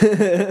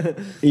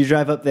 You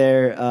drive up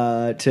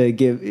there to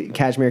give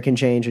Kashmir can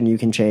change and you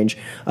can change.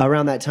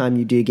 Around that time,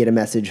 you do get a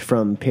message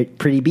from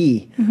Pretty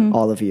Bee,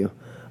 all of you,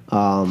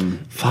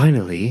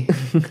 Finally.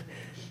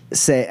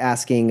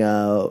 asking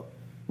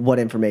what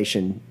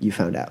information you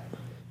found out.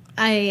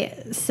 I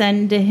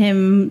send to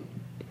him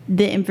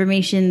the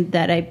information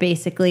that I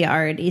basically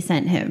already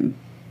sent him,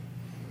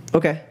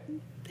 Okay.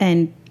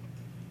 and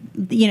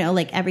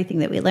like everything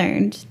that we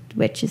learned,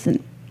 which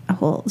isn't a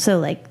whole. So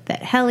like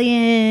that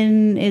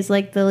Hellion is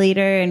like the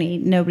leader,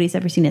 and nobody's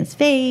ever seen his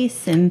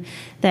face, and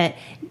that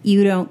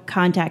you don't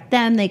contact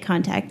them, they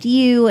contact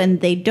you, and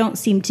they don't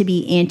seem to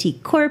be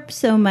anti-corp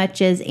so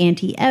much as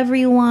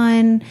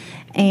anti-everyone,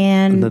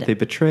 and That they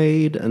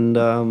betrayed and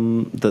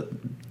the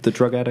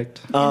drug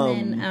addict.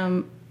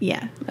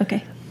 yeah,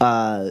 okay.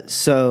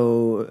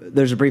 So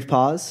there's a brief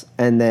pause,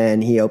 and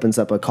then he opens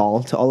up a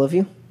call to all of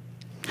you.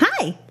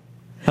 Hi.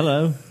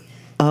 Hello.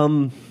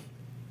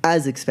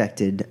 As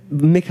expected,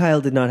 Mikhail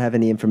did not have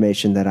any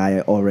information that I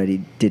already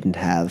didn't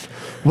have.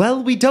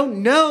 Well, we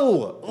don't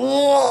know.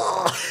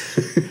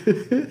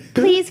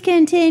 Please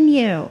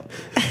continue.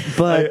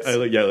 But I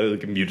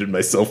muted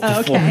myself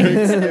Oh,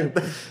 okay.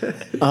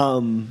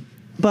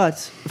 but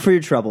for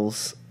your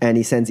troubles, and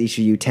he sends each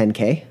of you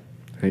 10K.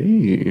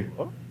 Hey.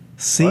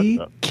 See?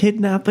 What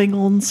Kidnapping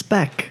on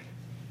spec.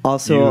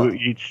 Also, You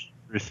each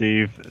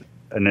receive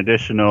an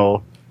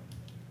additional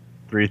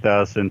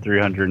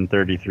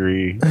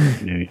 3,333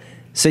 new,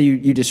 so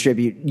you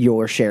distribute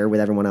your share with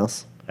everyone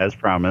else. as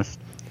promised.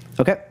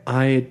 Okay.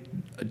 I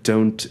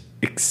don't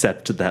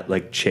accept that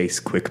like Chase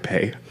quick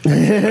pay.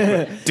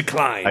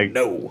 Decline.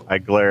 No. I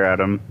glare at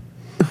him.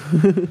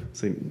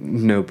 It's like,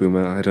 no,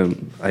 Boomer.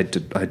 I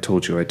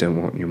told you I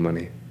don't want your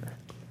money.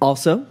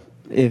 Also,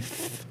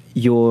 if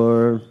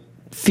you're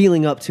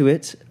feeling up to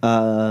it,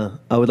 I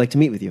would like to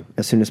meet with you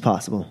as soon as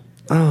possible.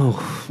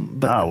 Oh,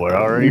 but Oh, we're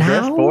already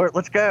dressed now? for it.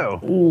 Let's go.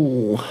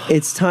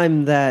 It's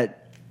time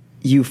that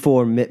you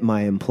formit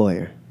my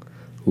employer.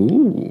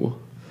 ooh,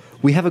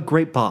 we have a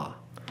great bar.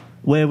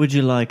 Where would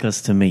you like us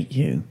to meet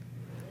you?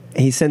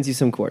 He sends you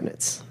some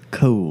coordinates.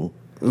 Cool.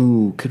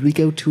 Ooh, could we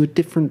go to a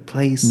different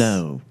place?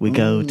 No, we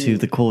go to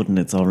the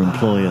coordinates our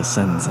employer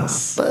sends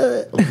us.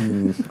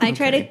 I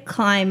try to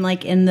climb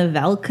like in the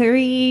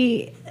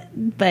Valkyrie,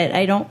 but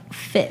I don't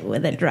fit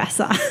with a dress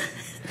on.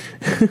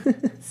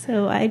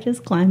 So I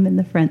just climb in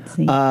the front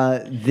seat.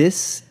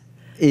 This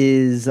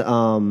is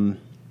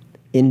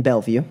in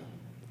Bellevue,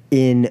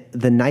 in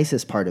the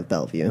nicest part of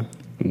Bellevue.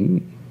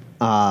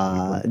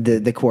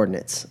 The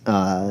coordinates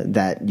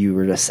that you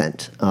were just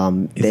sent.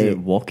 Is it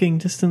walking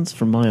distance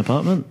from my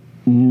apartment?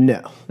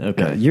 No.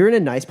 Okay. No. You're in a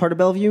nice part of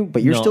Bellevue,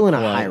 but you're Not still in a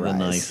quite high the rise.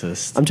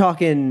 nicest. I'm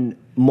talking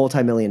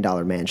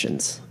multi-million-dollar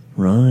mansions.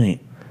 Right.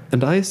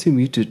 And I assume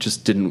you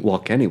just didn't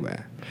walk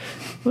anywhere.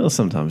 Well,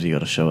 sometimes you got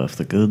to show off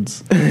the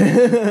goods.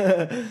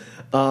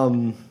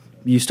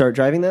 You start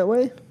driving that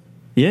way?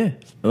 Yeah.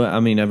 Well, I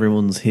mean,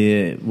 everyone's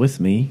here with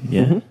me.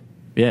 Yeah.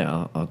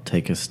 Yeah, I'll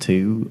take us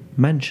to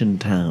Mansion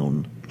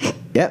Town.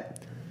 Yep.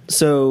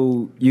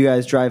 So you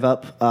guys drive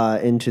up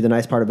into the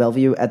nice part of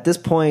Bellevue. At this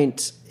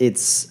point,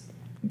 it's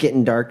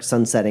getting dark,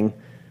 sun setting,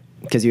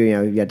 because you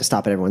had to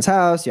stop at everyone's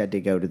house. You had to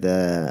go to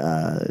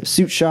the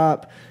suit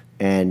shop,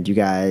 and you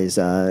guys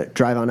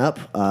drive on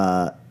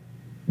up.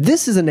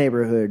 This is a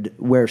neighborhood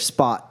where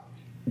Spot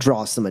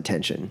draws some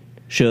attention.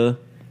 Sure.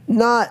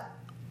 Not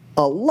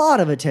a lot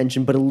of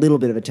attention, but a little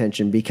bit of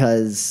attention,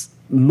 because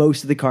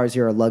most of the cars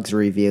here are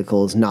luxury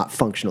vehicles, not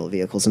functional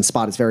vehicles, and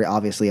Spot is very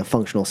obviously a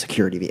functional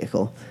security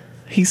vehicle.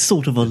 He's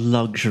sort of a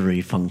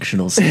luxury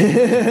functional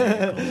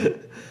security vehicle.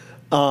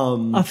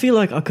 I feel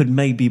like I could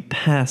maybe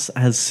pass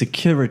as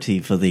security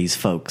for these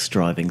folks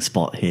driving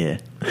Spot here.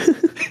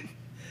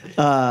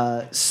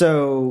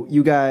 So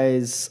you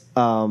guys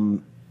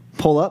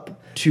pull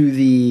up, to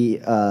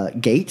the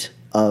gate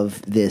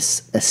of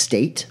this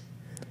estate.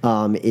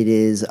 It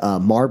is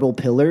marble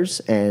pillars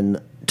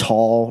and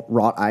tall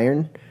wrought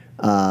iron.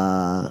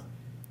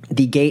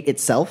 The gate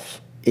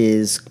itself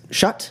is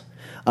shut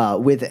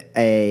with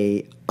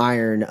a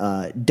iron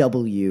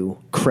W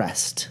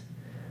crest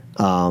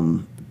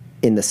in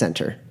the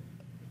center.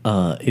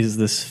 Is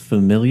this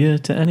familiar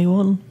to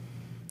anyone?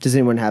 Does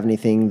anyone have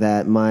anything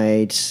that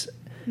might...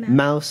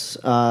 Mouse,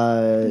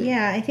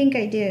 Yeah, I think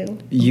I do.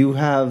 you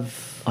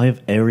have... I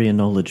have area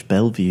knowledge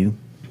Bellevue.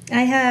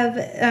 I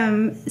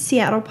have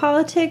Seattle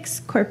politics,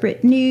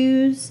 corporate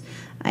news.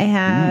 I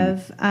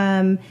have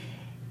I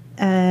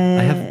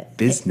have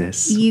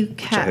business, which I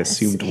UCAS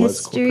assumed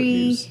was corporate history,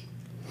 news.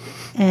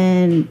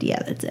 and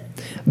yeah, that's it.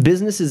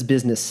 Business is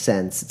business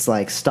sense. It's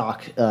like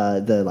stock,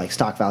 the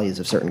stock values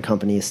of certain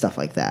companies, stuff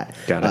like that.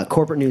 Got it.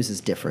 Corporate news is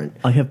different.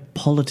 I have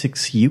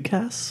politics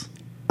UCAS.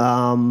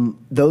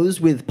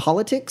 Those with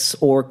politics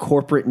or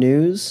corporate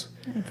news,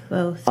 I have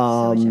both.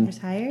 So whichever's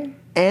higher.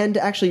 and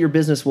actually your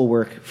business will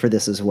work for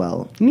this as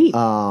well. Neat.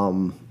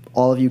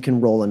 All of you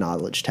can roll a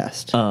knowledge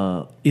test.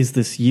 Is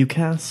this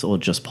UCAS or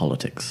just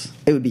politics?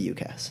 It would be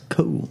UCAS.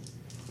 Cool.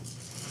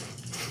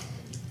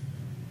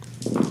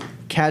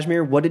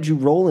 Kashmir, what did you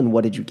roll and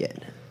what did you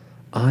get?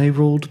 I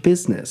rolled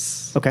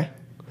business. Okay.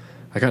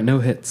 I got no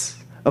hits.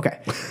 Okay.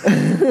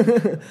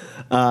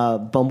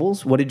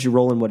 Bumbles, what did you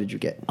roll and what did you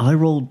get? I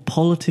rolled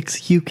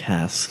politics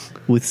UCAS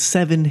with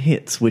 7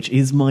 hits, which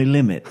is my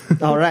limit.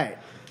 All right.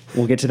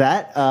 We'll get to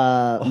that.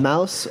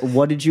 Mouse,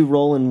 what did you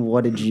roll and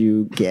what did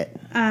you get?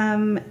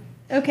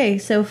 Okay,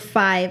 so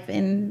 5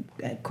 in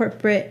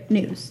corporate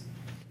news.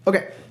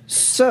 Okay.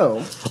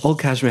 So, All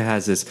Kashmir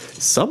has is,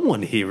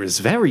 someone here is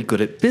very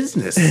good at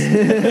business.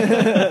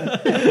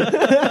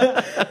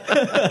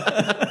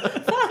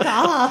 Fuck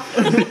off.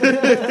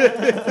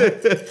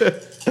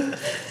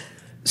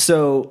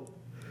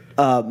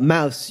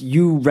 Mouse,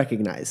 you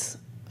recognize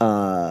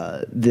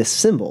this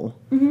symbol,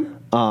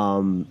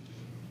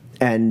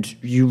 and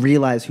you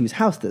realize whose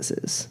house this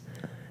is.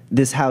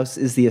 This house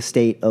is the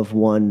estate of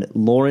one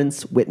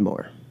Lawrence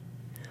Whitmore.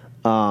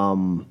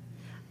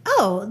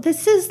 Oh,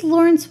 this is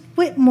Lawrence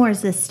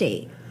Whitmore's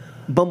estate.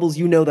 Bumbles,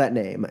 you know that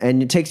name,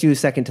 and it takes you a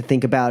second to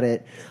think about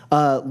it.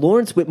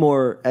 Lawrence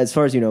Whitmore, as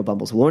far as you know,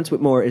 Bumbles, Lawrence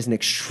Whitmore is an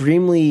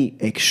extremely,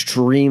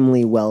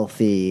 extremely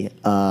wealthy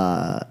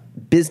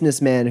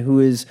businessman who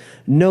is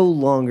no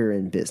longer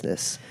in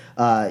business.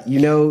 You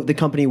know the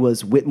company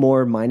was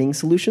Whitmore Mining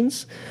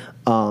Solutions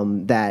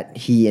that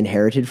he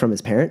inherited from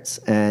his parents,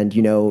 and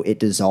you know it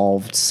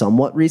dissolved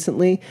somewhat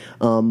recently.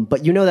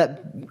 But you know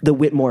that the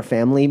Whitmore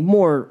family,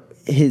 more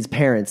his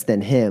parents than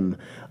him,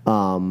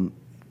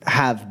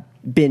 have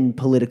been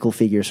political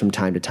figures from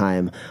time to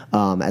time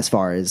as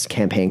far as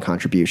campaign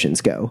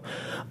contributions go.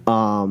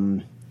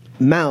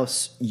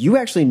 Mouse, you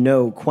actually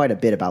know quite a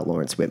bit about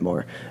Lawrence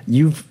Whitmore.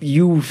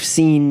 You've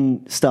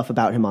seen stuff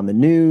about him on the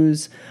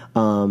news,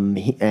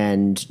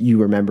 and you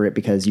remember it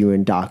because you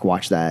and Doc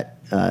watch the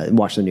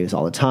news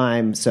all the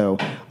time. So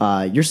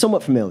you're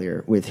somewhat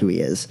familiar with who he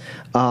is.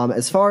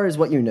 As far as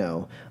what you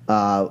know,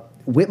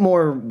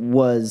 Whitmore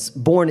was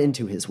born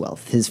into his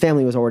wealth. His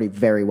family was already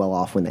very well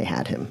off when they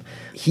had him.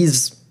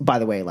 He's, by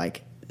the way,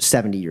 like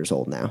 70 years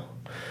old now.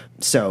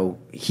 So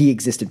he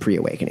existed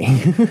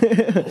pre-awakening.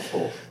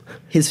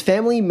 His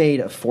family made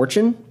a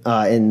fortune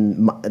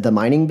in the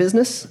mining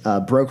business,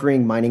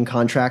 brokering mining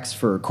contracts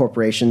for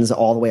corporations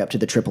all the way up to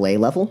the AAA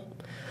level.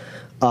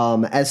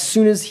 As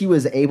soon as he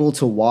was able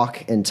to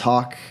walk and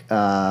talk,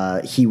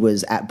 he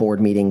was at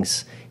board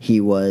meetings. He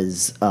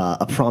was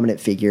a prominent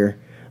figure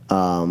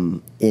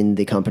in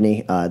the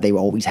company. They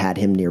always had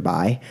him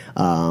nearby.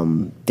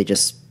 They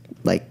just,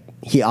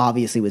 he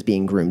obviously was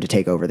being groomed to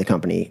take over the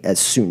company as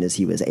soon as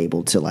he was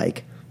able to,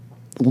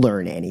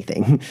 learn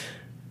anything.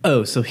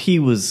 Oh, so he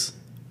was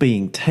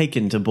being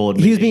taken to board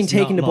meetings. He was being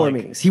taken not to board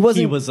like meetings. He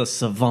wasn't. He was a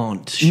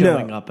savant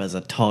showing up as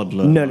a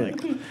toddler. No.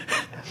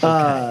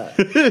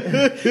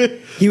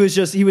 He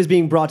was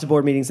being brought to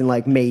board meetings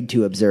and made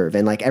to observe.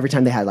 And every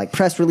time they had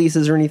press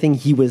releases or anything,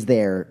 he was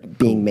there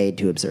being made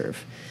to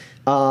observe.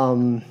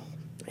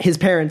 His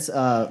parents,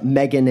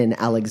 Megan and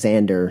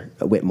Alexander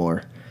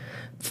Whitmore,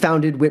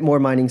 founded Whitmore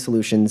Mining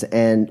Solutions,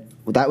 and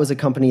that was a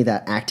company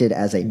that acted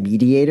as a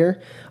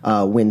mediator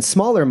when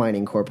smaller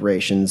mining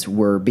corporations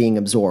were being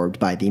absorbed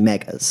by the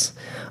megas.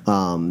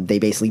 They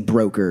basically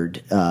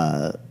brokered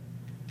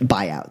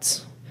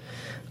buyouts,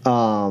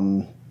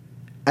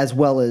 as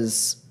well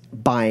as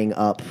buying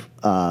up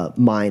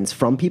mines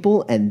from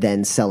people and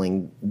then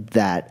selling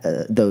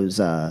those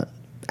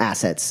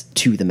assets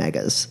to the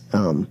megas.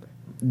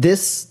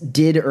 This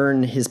did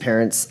earn his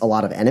parents a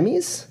lot of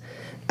enemies,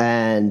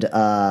 and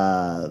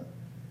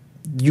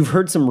you've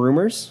heard some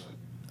rumors,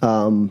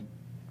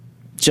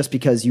 just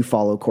because you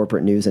follow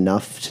corporate news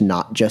enough to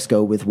not just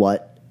go with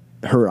what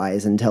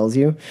Horizon tells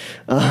you.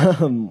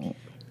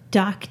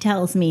 Doc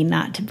tells me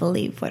not to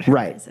believe what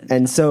Right. Horizon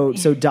And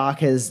tells so me. Doc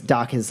has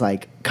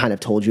kind of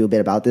told you a bit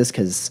about this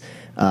because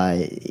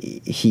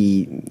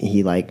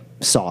he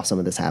saw some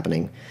of this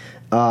happening.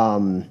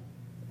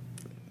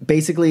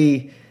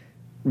 Basically,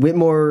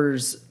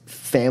 Whitmore's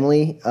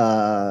family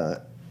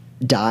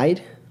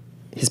died.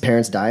 His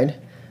parents died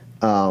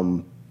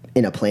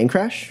in a plane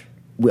crash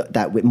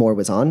that Whitmore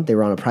was on. They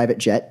were on a private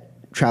jet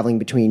traveling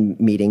between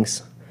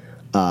meetings,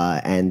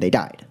 and they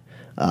died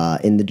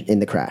in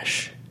the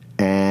crash.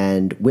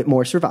 And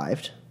Whitmore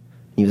survived.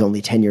 He was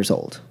only 10 years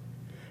old.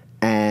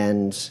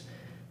 And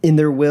in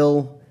their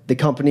will, the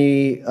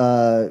company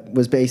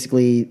was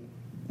basically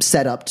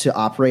set up to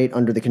operate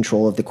under the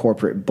control of the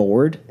corporate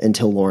board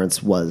until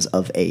Lawrence was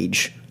of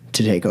age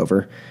to take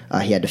over.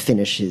 He had to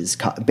finish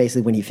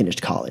basically when he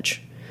finished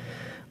college.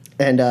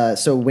 And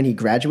so when he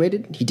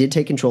graduated, he did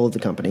take control of the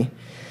company,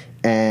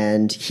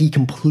 and he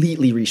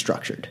completely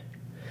restructured.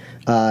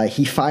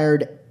 He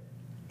fired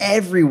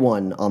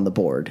everyone on the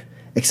board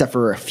except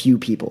for a few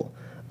people.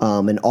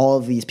 And all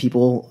of these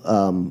people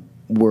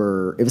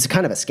it was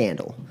kind of a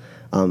scandal.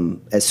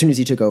 As soon as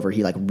he took over,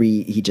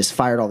 he just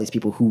fired all these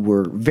people who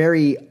were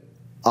very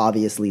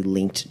obviously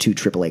linked to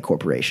AAA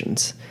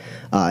corporations.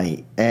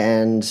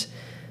 And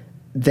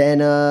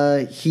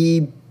then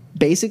he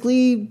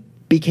basically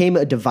became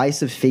a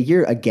divisive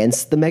figure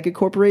against the mega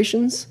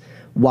corporations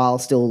while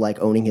still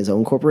owning his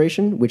own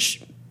corporation,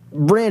 which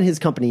ran his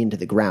company into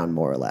the ground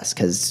more or less,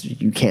 because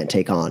you can't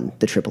take on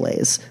the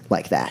AAAs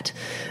like that.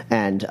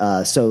 And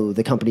so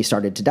the company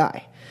started to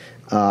die.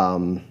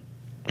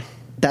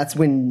 That's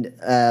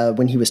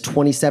when he was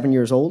 27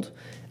 years old,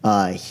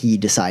 he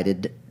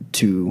decided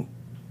to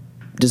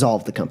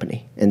dissolve the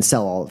company and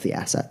sell all of the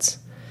assets.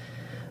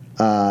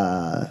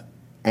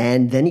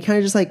 And then he kind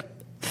of just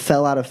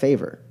fell out of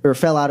favor, or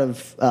fell out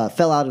of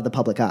the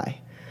public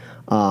eye.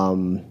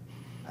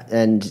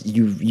 And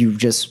you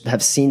just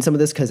have seen some of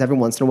this because every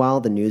once in a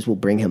while the news will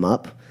bring him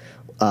up.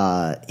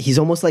 He's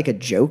almost like a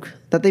joke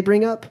that they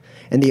bring up,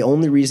 and the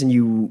only reason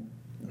you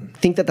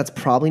think that that's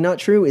probably not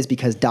true is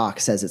because Doc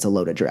says it's a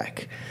load of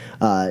dreck.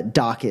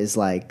 Doc is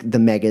the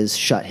megas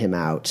shut him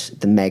out.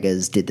 The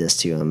megas did this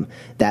to him.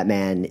 That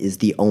man is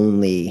the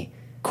only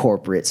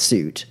corporate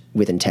suit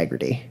with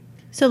integrity.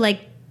 So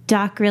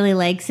Doc really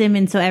likes him,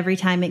 and so every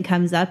time it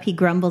comes up, he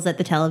grumbles at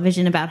the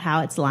television about how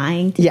it's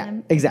lying to him.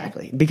 Yeah,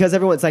 exactly. Because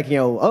everyone's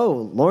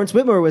Lawrence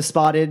Whitmore was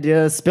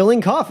spotted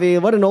spilling coffee.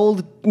 What an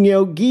old,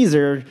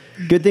 geezer.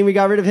 Good thing we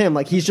got rid of him.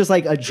 He's just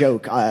a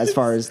joke as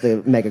far as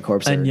the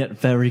megacorps are. And yet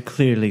very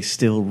clearly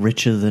still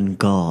richer than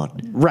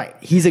God. Right.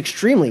 He's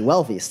extremely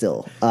wealthy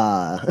still.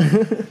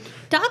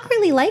 Doc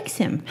really likes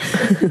him.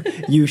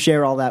 You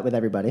share all that with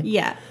everybody.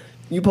 Yeah.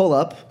 You pull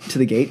up to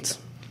the gates.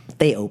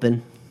 They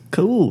open.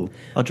 Cool.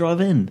 I'll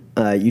drive in.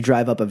 You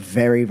drive up a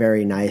very,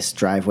 very nice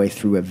driveway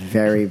through a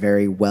very,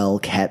 very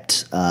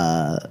well-kept,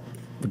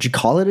 would you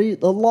call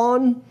it a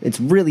lawn?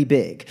 It's really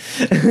big.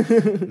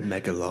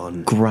 Mega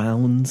lawn.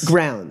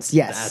 Grounds,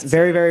 yes.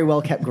 Very, very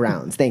well-kept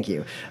grounds. Thank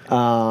you.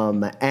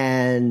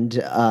 And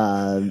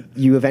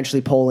you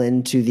eventually pull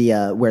into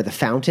the where the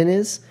fountain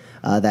is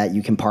that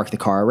you can park the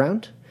car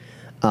around.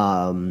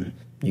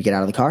 You get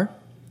out of the car.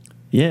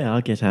 Yeah, I'll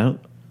get out.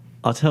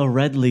 I'll tell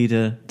Red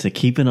Leader to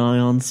keep an eye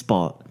on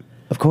Spot.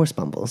 Of course,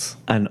 Bumbles.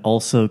 And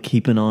also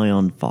keep an eye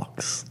on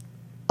Fox.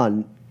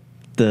 On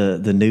the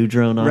new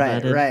drone I've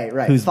added.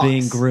 Right. Who's Fox.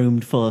 being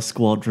groomed for a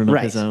squadron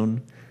of his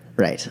own.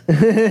 Right.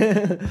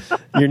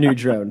 Your new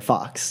drone,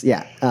 Fox.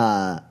 Yeah.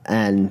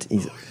 And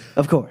he's,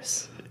 of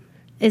course.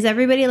 Is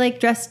everybody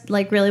dressed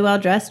really well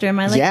dressed, or am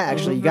I Yeah,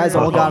 actually, you guys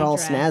all got all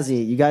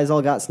snazzy. You guys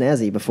all got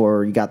snazzy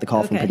before you got the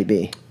call from Pretty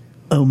B.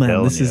 Oh man,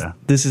 Hell this yeah.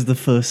 is the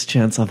first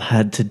chance I've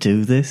had to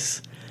do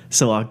this.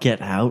 So I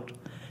get out,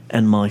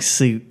 and my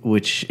suit,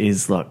 which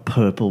is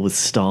purple with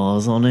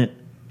stars on it,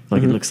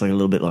 it looks like a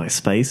little bit like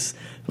space.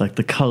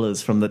 The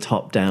colors from the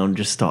top down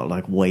just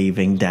start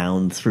waving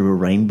down through a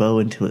rainbow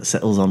until it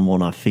settles on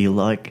one I feel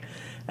like,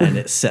 and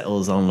it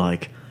settles on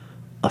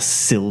a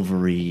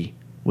silvery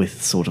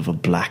with sort of a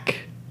black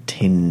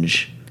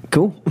tinge.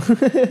 Cool.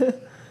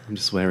 I'm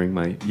just wearing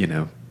my,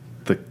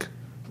 the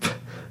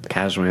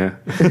cashmere.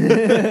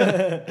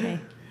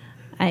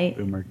 Okay.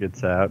 Boomer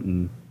gets out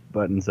and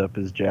buttons up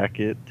his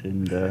jacket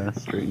and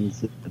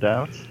straightens it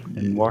out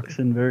and walks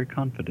in very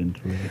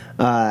confidently.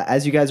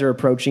 As you guys are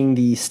approaching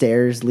the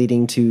stairs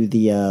leading to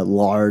the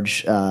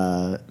large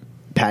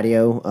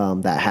patio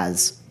that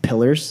has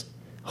pillars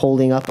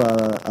holding up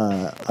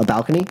a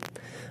balcony,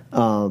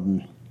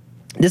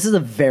 this is a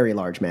very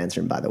large man's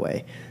room, by the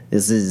way.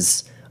 This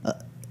is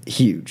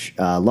huge,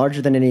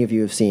 larger than any of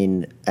you have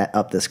seen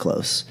up this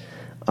close.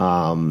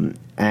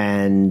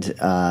 And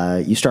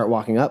you start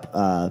walking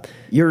up.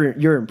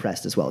 You're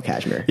impressed as well,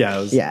 Kashmir. Yeah, I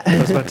was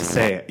about to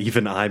say,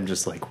 even I'm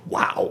just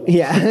wow.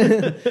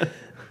 Yeah.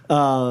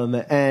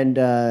 And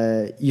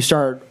you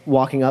start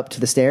walking up to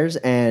the stairs,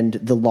 and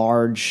the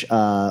large,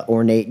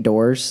 ornate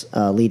doors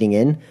leading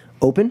in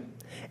open,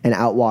 and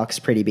out walks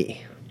Pretty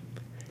B.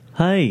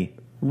 Hey,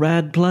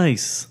 rad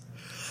place.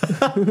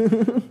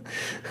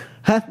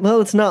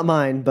 Well, it's not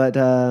mine, but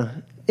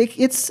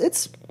it's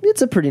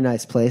a pretty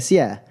nice place.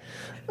 Yeah.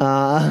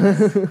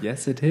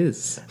 Yes, it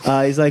is.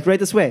 He's right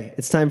this way.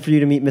 It's time for you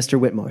to meet Mr.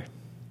 Whitmore.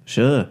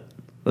 Sure,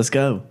 let's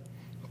go.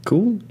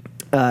 Cool.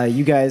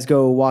 You guys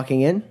go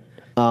walking in.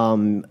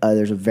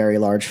 There's a very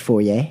large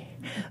foyer.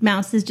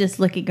 Mouse is just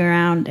looking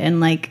around and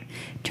like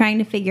trying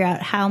to figure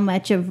out how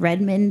much of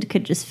Redmond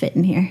could just fit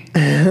in here.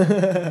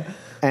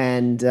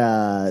 And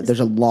there's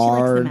a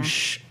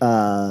large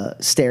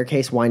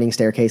staircase, winding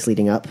staircase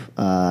leading up.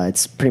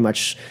 It's pretty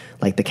much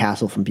like the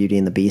castle from Beauty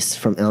and the Beast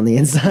from on the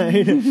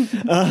inside.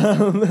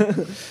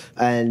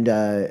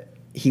 And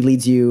he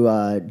leads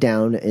you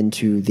down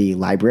into the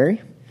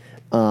library.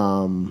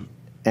 And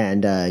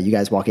you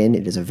guys walk in.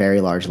 It is a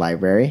very large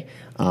library.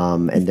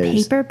 And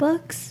there's Paper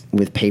books?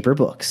 with paper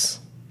books.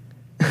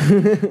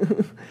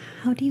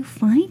 How do you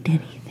find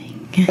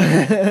anything?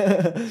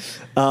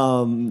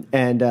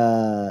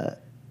 And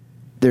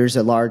there's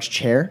a large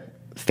chair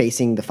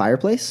facing the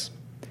fireplace,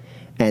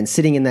 and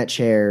sitting in that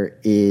chair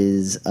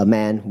is a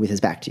man with his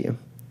back to you.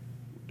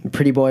 The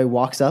pretty boy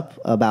walks up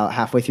about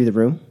halfway through the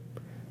room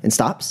and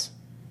stops.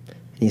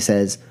 And he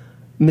says,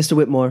 "Mr.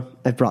 Whitmore,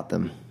 I've brought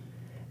them."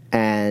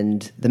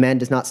 And the man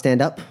does not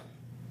stand up.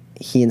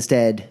 He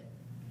instead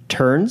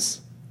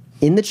turns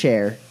in the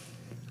chair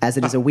as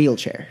it is a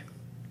wheelchair.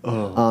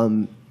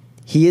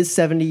 He is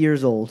 70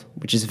 years old,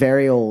 which is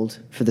very old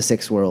for the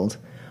Sixth World.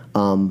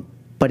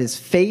 But his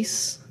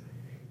face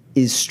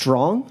is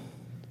strong,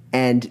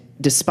 and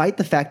despite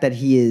the fact that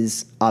he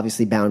is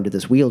obviously bound to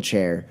this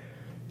wheelchair,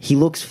 he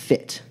looks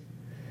fit.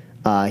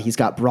 He's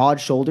got broad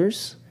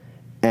shoulders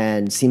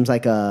and seems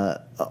like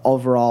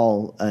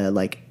overall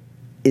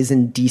is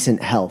in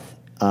decent health,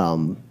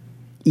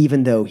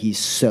 even though he's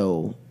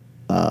so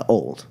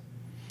old.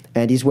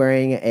 And he's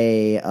wearing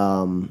a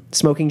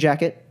smoking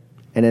jacket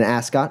and an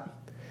ascot.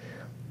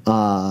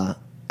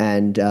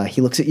 And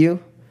he looks at you.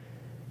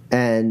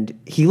 And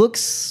he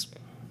looks,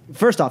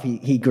 first off,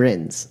 he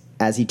grins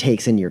as he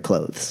takes in your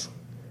clothes.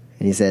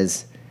 And he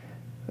says,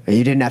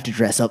 "You didn't have to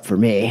dress up for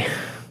me."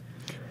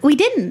 We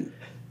didn't.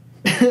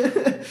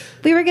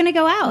 We were going to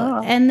go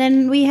out, and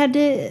then we had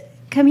to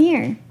come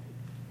here.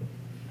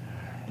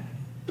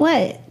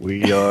 What?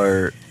 We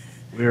are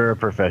a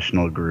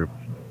professional group,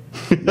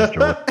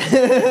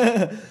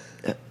 Mr.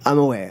 I'm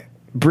aware.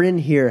 Bryn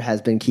here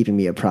has been keeping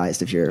me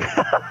apprised of your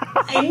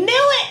I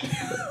knew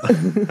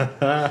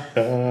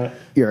it!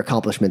 your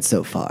accomplishments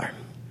so far.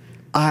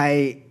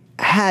 I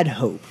had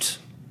hoped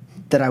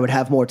that I would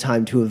have more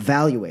time to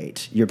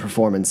evaluate your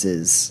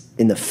performances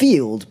in the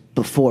field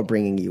before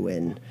bringing you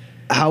in.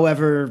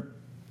 However,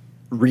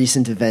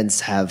 recent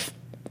events have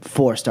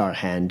forced our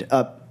hand.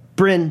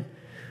 Bryn,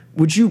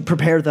 would you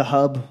prepare the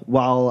hub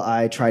while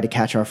I try to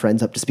catch our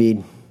friends up to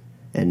speed?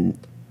 And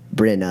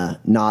Bryn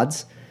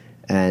nods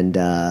and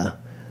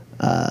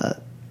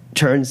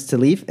turns to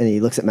leave, and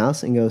he looks at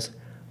Mouse and goes,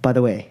 "By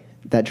the way,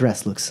 that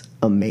dress looks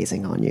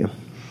amazing on you."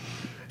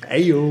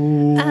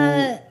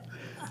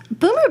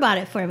 Boomer bought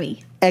it for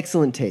me.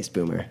 Excellent taste,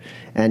 Boomer.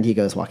 And he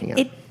goes walking out.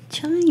 It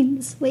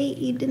chimes. Wait,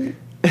 you didn't.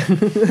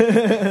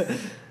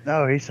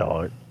 No, he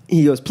saw it.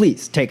 He goes,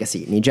 "Please, take a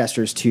seat." And he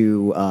gestures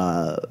to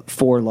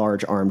 4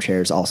 large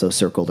armchairs also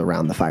circled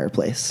around the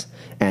fireplace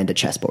and a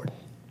chessboard.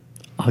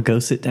 I'll go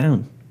sit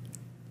down.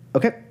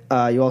 Okay,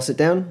 you all sit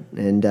down,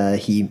 and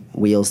he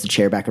wheels the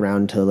chair back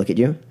around to look at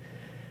you.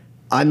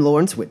 "I'm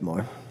Lawrence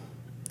Whitmore,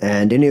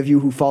 and any of you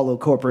who follow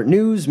corporate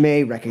news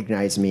may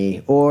recognize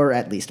me, or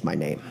at least my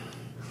name.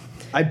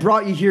 I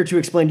brought you here to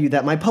explain to you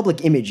that my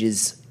public image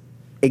is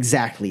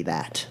exactly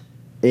that.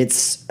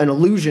 It's an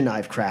illusion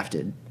I've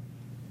crafted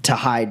to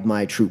hide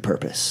my true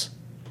purpose.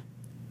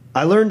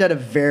 I learned at a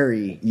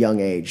very young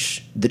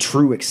age the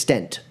true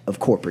extent of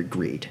corporate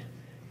greed,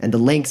 and the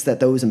lengths that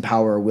those in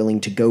power are willing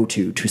to go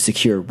to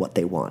secure what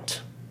they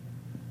want.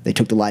 They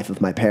took the life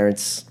of my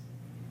parents,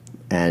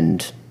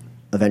 and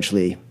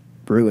eventually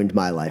ruined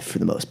my life for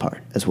the most part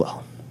as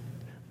well.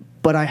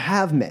 But I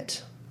have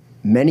met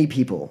many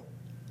people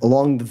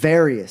along the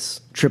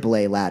various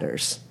AAA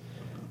ladders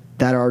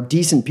that are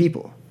decent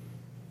people.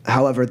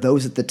 However,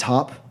 those at the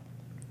top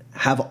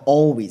have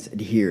always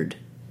adhered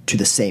to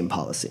the same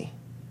policy,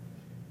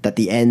 that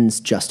the ends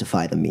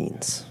justify the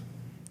means.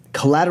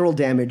 Collateral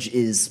damage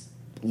is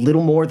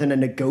little more than a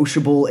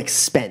negotiable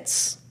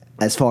expense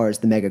as far as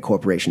the mega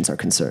corporations are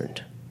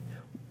concerned.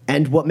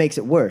 And what makes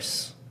it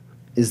worse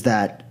is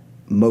that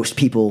most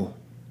people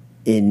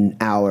in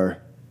our,"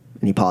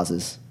 and he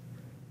pauses,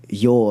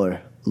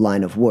 "your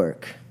line of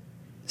work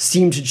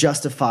seem to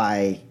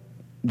justify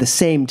the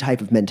same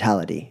type of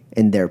mentality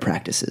in their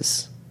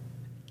practices.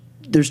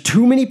 There's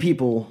too many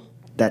people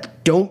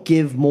that don't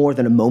give more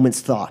than a moment's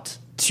thought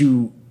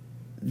to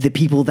the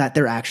people that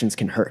their actions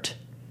can hurt.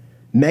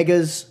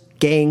 Megas,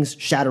 gangs,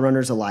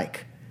 Shadowrunners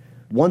alike.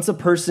 Once a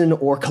person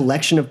or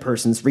collection of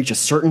persons reach a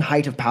certain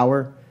height of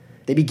power,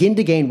 they begin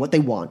to gain what they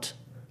want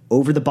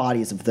over the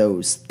bodies of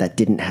those that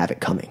didn't have it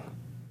coming.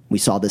 We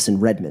saw this in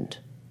Redmond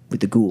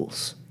with the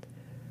ghouls.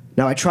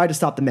 Now, I try to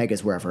stop the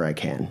megas wherever I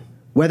can,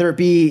 whether it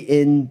be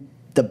in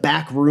the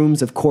back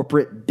rooms of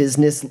corporate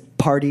business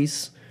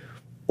parties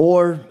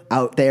or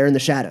out there in the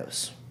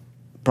shadows.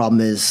 Problem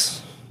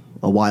is,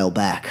 a while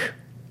back,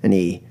 and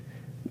he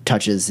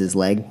touches his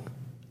leg,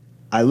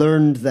 I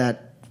learned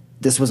that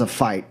this was a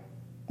fight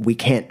we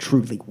can't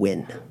truly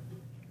win.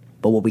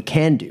 But what we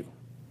can do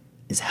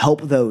is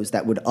help those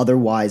that would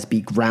otherwise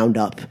be ground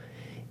up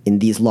in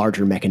these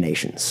larger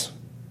machinations.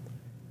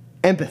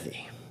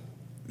 Empathy.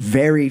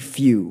 Very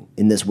few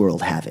in this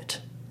world have it,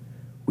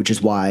 which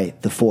is why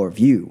the four of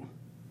you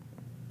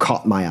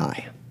caught my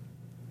eye.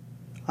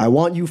 I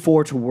want you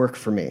four to work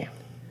for me.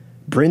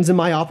 Bryn's in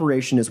my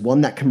operation is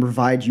one that can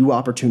provide you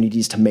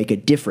opportunities to make a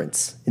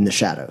difference in the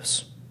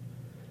shadows.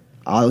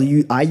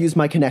 I use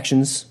my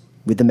connections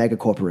with the mega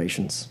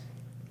corporations,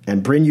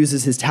 and Bryn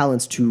uses his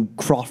talents to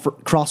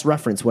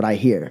cross-reference what I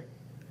hear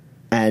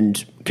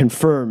and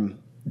confirm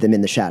them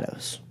in the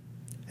shadows.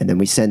 And then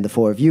we send the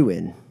four of you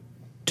in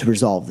to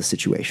resolve the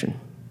situation.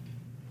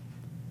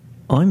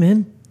 I'm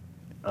in.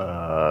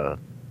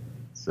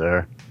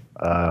 Sir,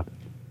 I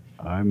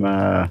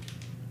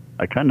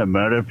kind of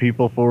murder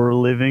people for a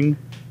living.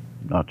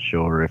 Not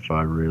sure if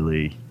I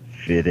really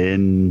fit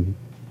in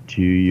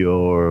to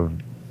your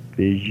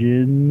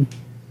vision.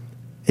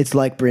 It's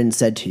like Bryn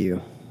said to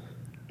you.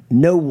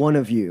 No one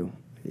of you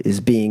is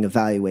being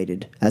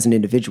evaluated as an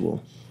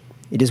individual.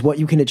 It is what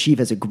you can achieve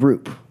as a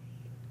group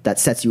that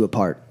sets you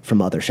apart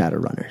from other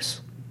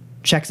Shadowrunners.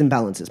 Checks and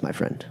balances, my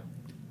friend.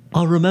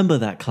 I'll remember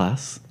that,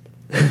 class.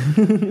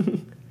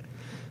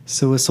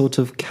 So a sort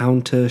of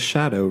counter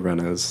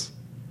Shadowrunners.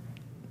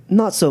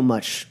 Not so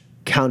much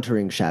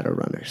countering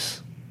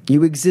Shadowrunners.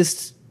 You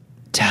exist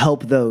to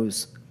help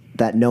those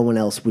that no one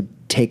else would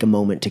take a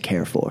moment to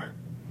care for.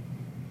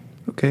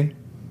 Okay.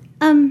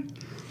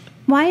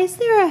 Why is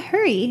there a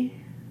hurry?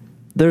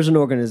 There's an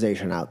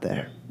organization out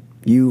there.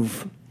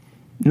 You've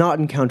not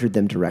encountered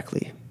them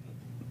directly,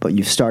 but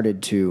you've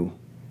started to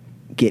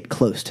get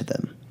close to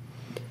them.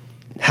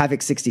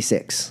 Havoc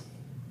 66.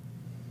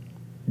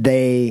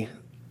 They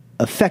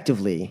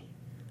effectively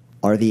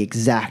are the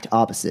exact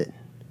opposite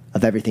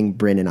of everything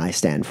Bryn and I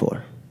stand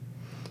for.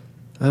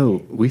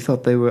 Oh, we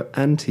thought they were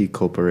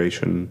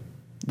anti-corporation.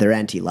 They're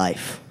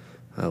anti-life.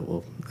 Oh,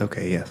 well,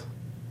 okay, yes.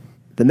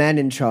 The man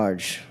in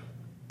charge,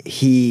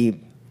 he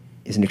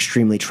is an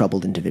extremely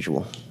troubled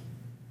individual.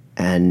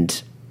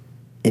 And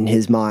in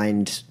his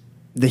mind,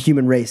 the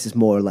human race is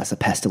more or less a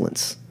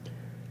pestilence.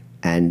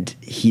 And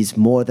he's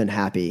more than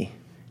happy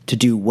to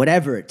do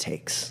whatever it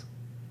takes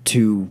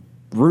to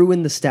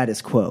ruin the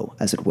status quo,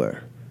 as it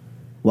were.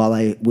 While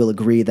I will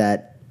agree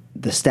that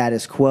the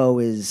status quo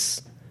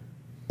is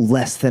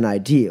less than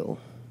ideal,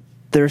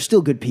 there are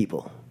still good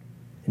people.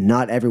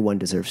 Not everyone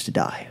deserves to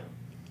die.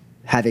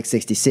 Havoc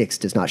 66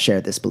 does not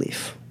share this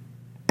belief.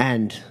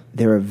 And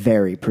they're a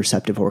very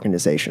perceptive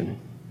organization.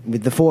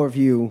 With the four of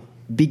you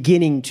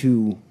beginning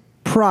to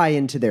pry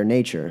into their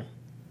nature,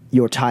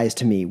 your ties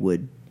to me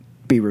would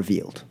be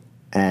revealed,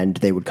 and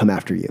they would come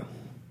after you.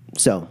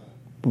 So,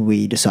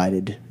 we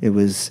decided it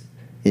was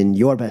in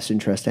your best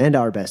interest and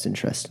our best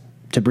interest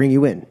to bring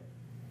you in,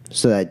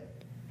 so that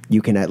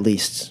you can at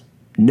least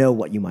know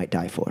what you might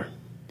die for.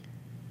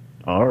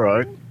 All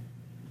right.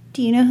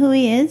 Do you know who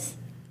he is?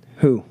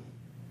 Who?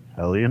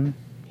 Hellion?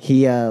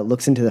 He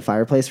looks into the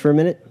fireplace for a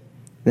minute,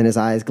 then his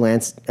eyes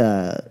glance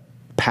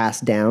pass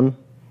down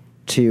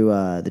to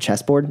the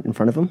chessboard in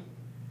front of him.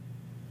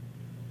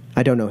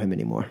 I don't know him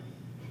anymore.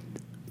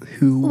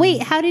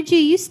 Wait, how did you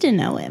used to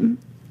know him?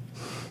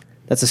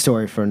 That's a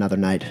story for another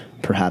night,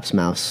 perhaps,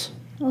 Mouse.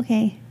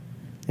 Okay.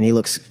 And he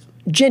looks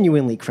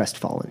genuinely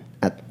crestfallen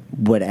at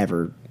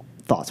whatever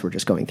thoughts were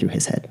just going through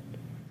his head.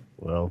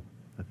 Well,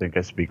 I think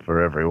I speak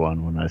for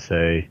everyone when I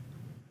say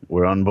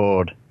we're on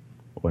board.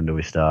 When do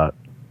we start?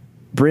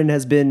 Bryn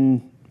has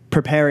been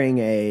preparing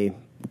a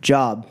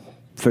job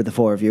for the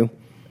four of you.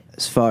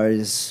 As far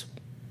as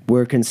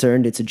we're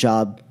concerned, it's a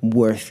job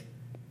worth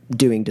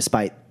doing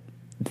despite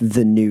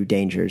the new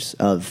dangers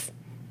of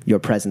your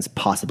presence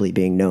possibly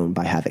being known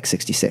by Havoc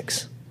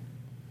 66.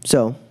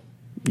 So,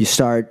 you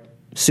start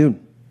soon.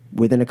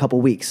 Within a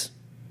couple weeks,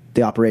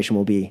 the operation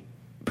will be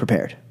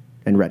prepared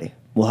and ready.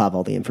 We'll have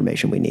all the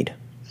information we need.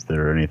 Is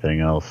there anything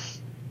else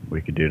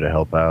we could do to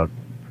help out?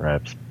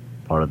 Perhaps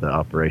part of the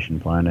operation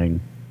planning?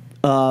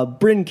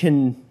 Bryn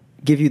can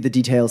give you the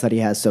details that he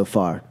has so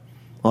far.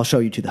 I'll show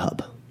you to the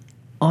hub.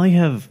 I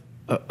have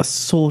a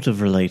sort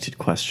of related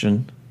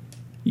question.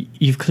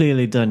 You've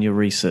clearly done your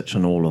research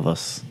on all of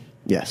us.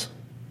 Yes.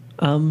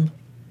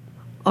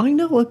 I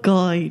know a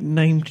guy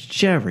named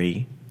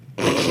Jerry.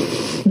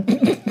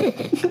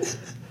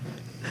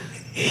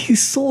 He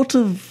sort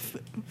of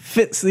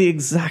fits the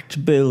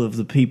exact bill of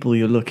the people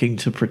you're looking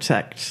to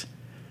protect.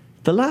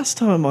 The last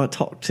time I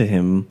talked to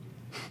him,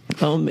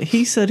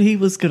 he said he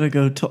was going to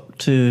go talk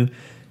to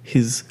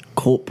his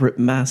corporate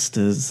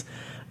masters,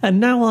 and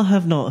now I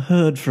have not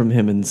heard from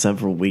him in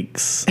several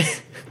weeks.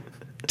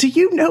 Do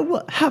you know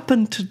what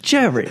happened to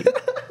Jerry?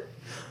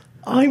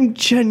 I'm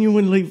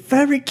genuinely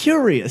very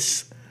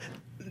curious.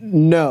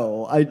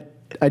 No,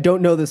 I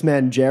don't know this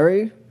man,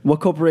 Jerry. What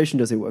corporation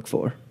does he work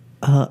for?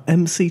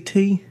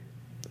 MCT?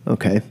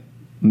 Okay.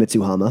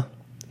 Mitsuhama.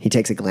 He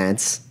takes a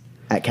glance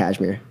at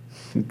Kashmir.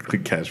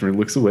 Kashmir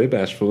looks away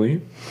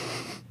bashfully.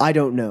 I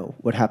don't know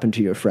what happened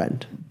to your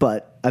friend,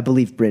 but I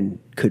believe Bryn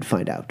could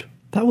find out.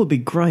 That would be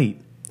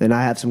great. And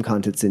I have some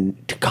contacts in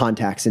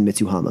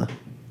Mitsuhama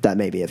that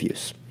may be of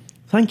use.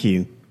 Thank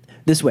you.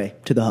 this way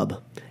to the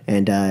hub.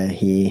 And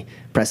he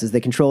presses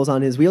the controls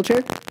on his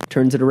wheelchair,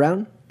 turns it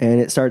around, and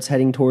it starts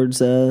heading towards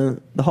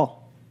the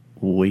hall.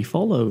 We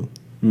follow.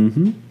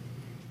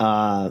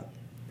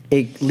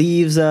 It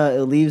leaves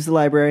the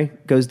library,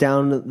 goes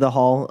down the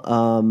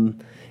hall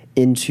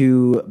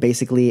into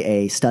basically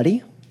a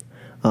study.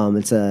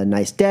 It's a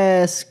nice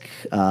desk,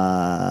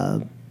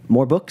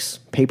 more books,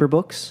 paper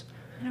books.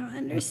 I don't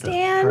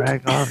understand.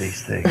 Drag all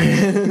these things.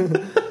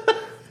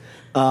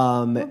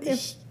 They're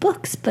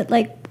books, but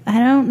like I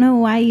don't know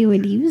why you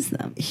would use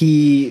them.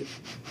 He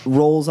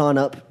rolls on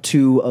up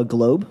to a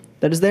globe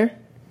that is there,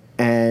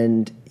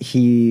 and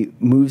he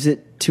moves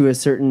it to a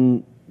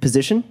certain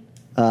position,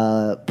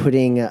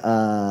 putting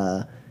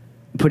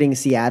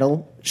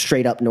Seattle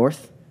straight up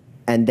north,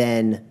 and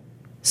then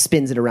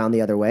spins it around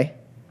the other way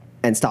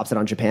and stops it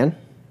on Japan.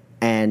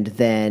 And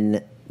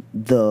then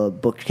the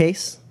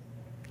bookcase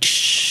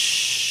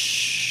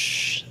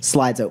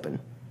slides open,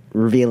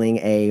 revealing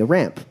a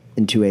ramp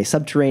into a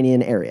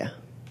subterranean area.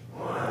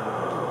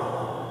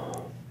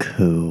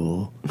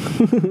 Cool.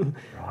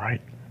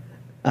 Right.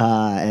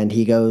 And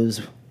he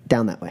goes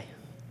down that way.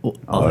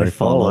 I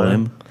follow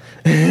him.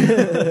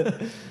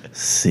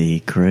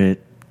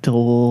 Secret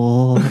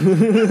door.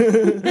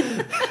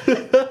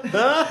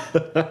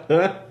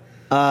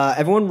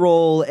 Everyone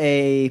roll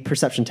a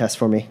perception test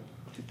for me.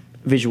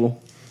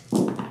 Visual.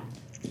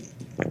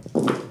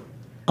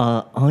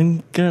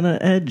 I'm gonna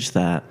edge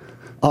that.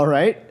 All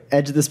right.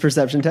 Edge this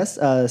perception test.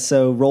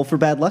 So roll for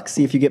bad luck.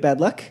 See if you get bad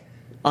luck.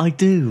 I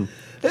do.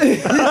 All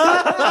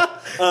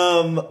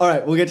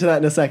right. We'll get to that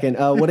in a second.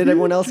 What did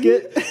everyone else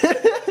get?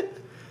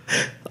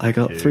 I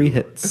got 3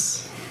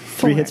 hits.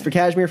 3 hits for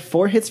Kashmir,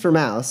 4 hits for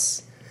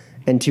Mouse,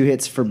 and 2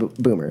 hits for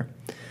Boomer.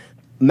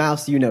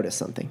 Mouse, you notice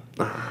something.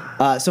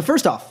 So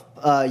first off,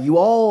 you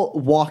all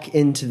walk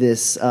into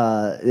this.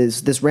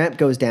 This ramp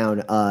goes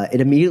down.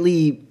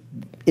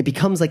 It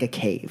becomes like a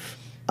cave.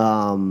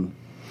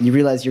 You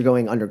realize you're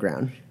going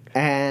underground,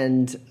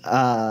 and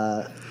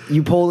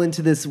you pull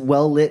into this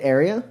well-lit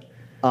area.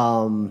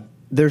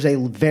 There's a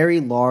very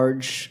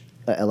large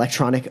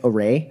electronic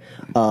array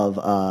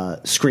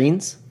of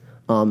screens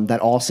that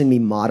all seem to be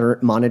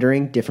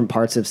monitoring different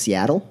parts of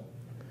Seattle.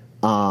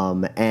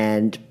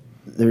 And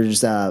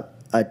there's a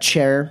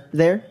chair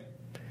there,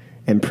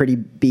 and Pretty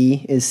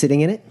B is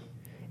sitting in it.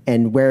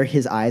 And where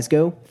his eyes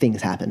go,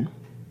 things happen.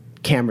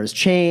 Cameras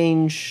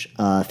change,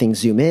 things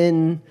zoom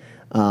in.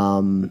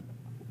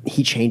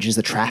 He changes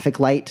the traffic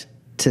light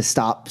to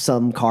stop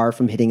some car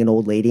from hitting an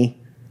old lady,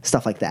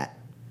 stuff like that.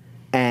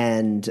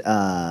 And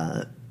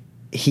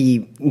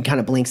he kind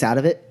of blinks out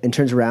of it and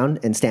turns around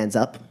and stands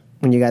up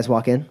when you guys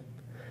walk in.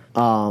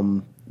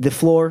 The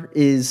floor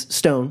is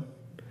stone,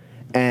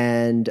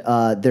 and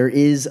there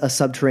is a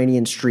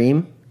subterranean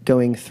stream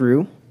going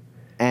through.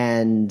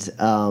 And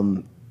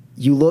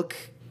you look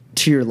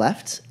to your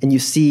left, and you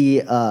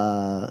see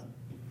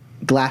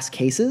glass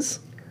cases,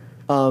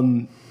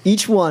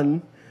 each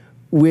one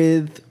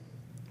with,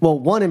 well,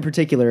 one in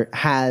particular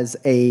has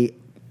a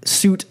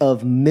suit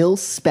of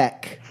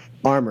mil-spec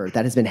armor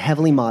that has been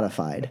heavily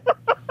modified.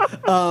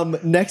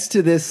 Next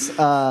to this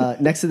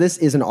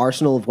is an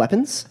arsenal of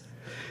weapons,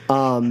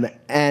 and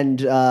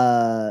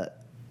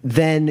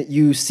then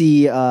you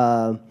see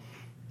an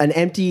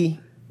empty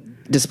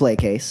display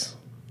case,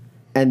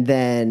 and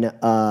then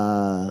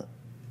a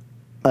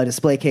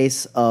display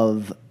case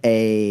of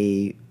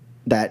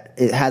that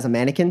it has a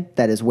mannequin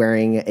that is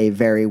wearing a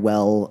very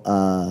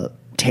well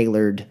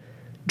tailored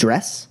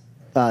dress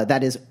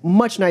that is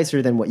much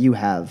nicer than what you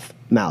have,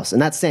 Mouse,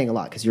 and that's saying a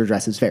lot because your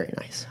dress is very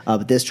nice.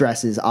 But this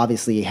dress is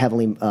obviously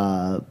heavily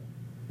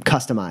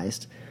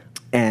customized,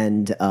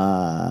 and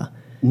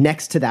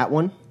next to that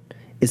one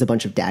is a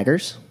bunch of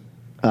daggers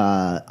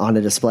on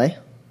a display,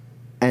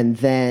 and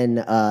then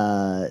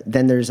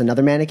there's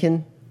another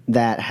mannequin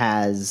that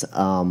has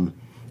a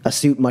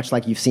suit much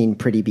like you've seen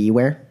Pretty B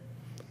wear.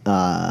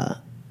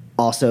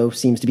 Also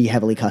seems to be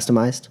heavily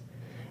customized,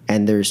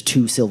 and there's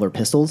 2 silver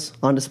pistols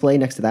on display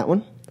next to that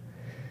one.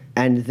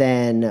 And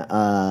then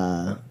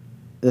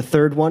the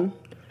third one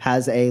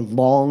has a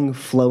long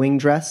flowing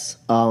dress,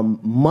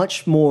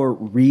 much more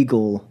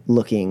regal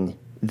looking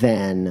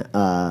than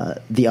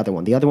the other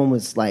one. The other one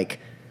was like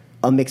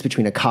a mix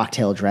between a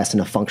cocktail dress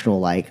and a functional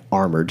like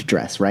armored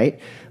dress, right?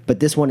 But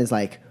this one is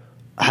like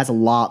has a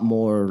lot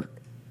more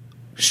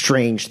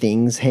strange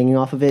things hanging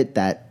off of it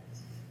that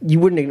you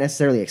wouldn't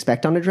necessarily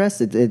expect on a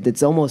dress.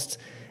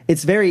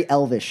 It's very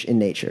elvish in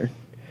nature,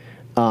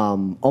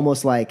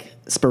 almost like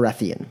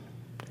Sparethian,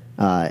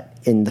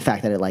 in the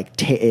fact that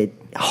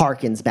it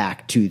harkens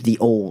back to the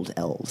old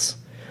elves.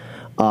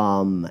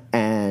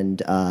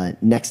 And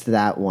next to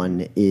that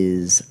one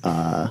is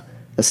a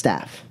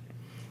staff,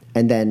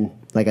 and then,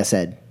 like I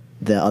said,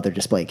 the other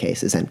display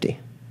case is empty.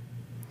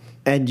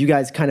 And you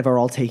guys kind of are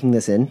all taking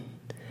this in,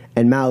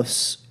 and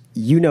Mouse,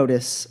 you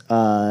notice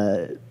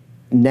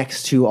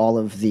next to all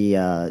of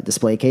the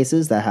display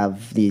cases that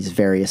have these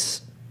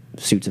various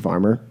suits of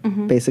armor,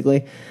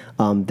 basically,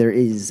 there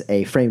is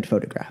a framed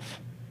photograph.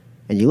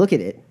 And you look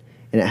at it,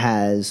 and it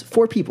has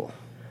 4 people.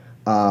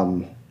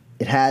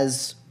 it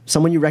has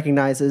someone you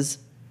recognize as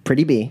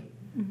Pretty Bee.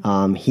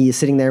 He is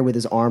sitting there with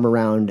his arm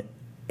around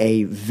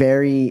a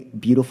very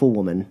beautiful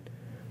woman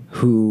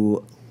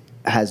who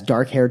has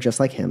dark hair just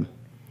like him,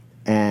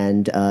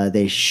 and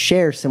they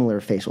share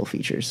similar facial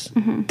features,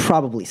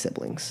 probably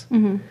siblings.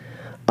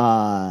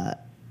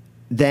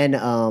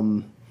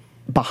 Then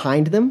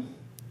behind them,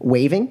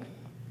 waving,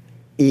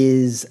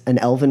 is an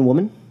elven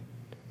woman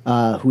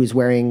who is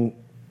wearing,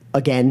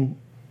 again,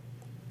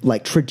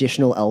 like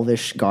traditional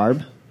elvish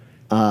garb,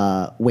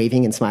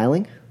 waving and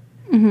smiling.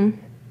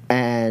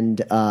 And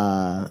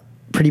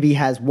Pretty Bee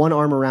has one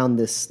arm around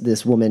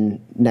this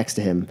woman next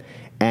to him,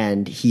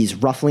 and he's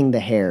ruffling the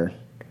hair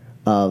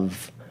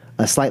of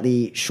a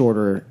slightly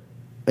shorter,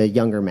 a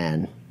younger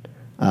man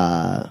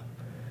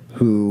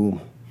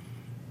who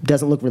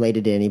doesn't look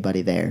related to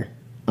anybody there.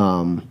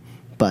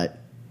 But,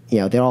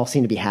 they all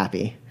seem to be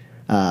happy.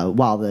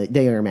 While the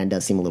younger man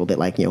does seem a little bit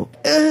like,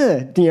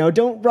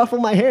 don't ruffle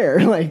my hair,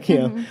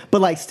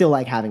 but still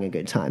like having a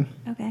good time.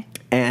 Okay.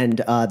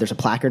 And there's a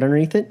placard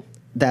underneath it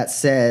that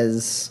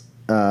says,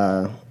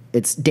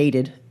 it's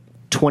dated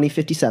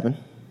 2057,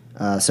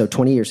 so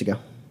 20 years ago.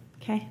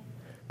 Okay.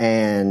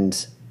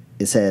 And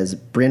it says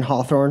Bryn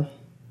Hawthorne,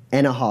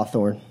 Enna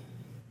Hawthorne,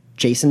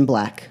 Jason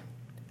Black,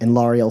 and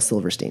L'Oreal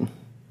Silverstein.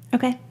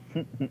 Okay.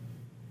 And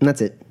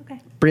that's it. Okay.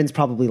 Bryn's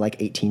probably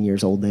like 18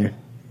 years old there.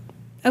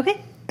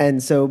 Okay.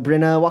 And so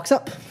Bryn walks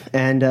up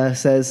and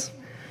says,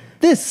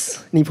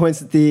 this, and he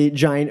points at the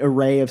giant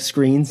array of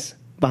screens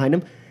behind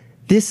him,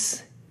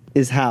 this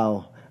is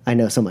how I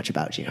know so much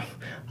about you.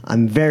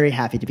 I'm very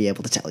happy to be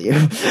able to tell you.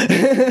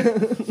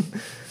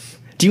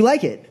 Do you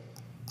like it?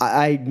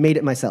 I made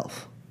it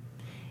myself.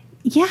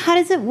 Yeah, how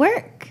does it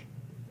work?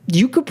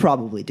 You could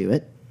probably do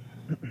it.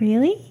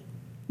 Really?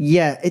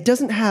 Yeah, it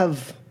doesn't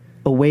have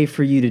a way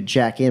for you to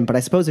jack in, but I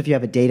suppose if you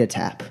have a data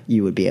tap,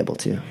 you would be able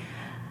to.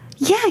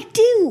 Yeah, I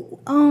do.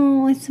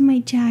 Oh, it's in my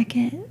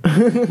jacket.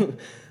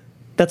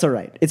 That's all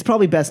right. It's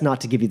probably best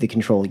not to give you the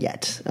control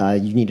yet.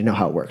 You need to know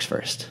how it works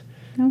first.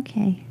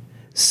 Okay.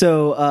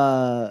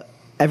 So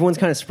everyone's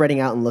kind of spreading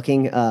out and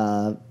looking.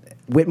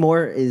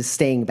 Whitmore is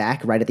staying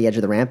back right at the edge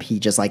of the ramp. He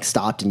just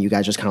stopped, and you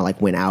guys just kind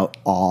of went out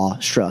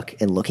awe-struck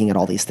and looking at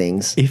all these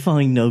things. If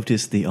I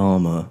notice the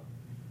armor,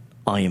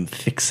 I am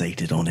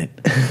fixated on it.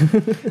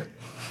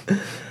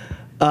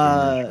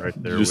 Right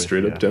there You just with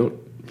straight ya. up don't.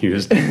 You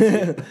just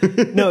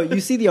No, you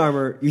see the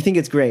armor, you think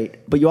it's great,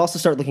 but you also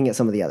start looking at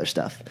some of the other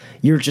stuff.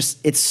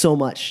 It's so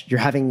much.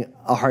 You're having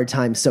a hard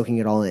time soaking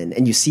it all in.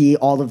 And you see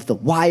all of the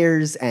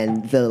wires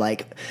and the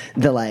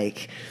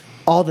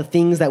all the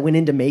things that went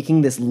into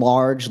making this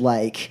large,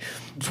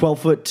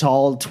 12-foot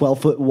tall,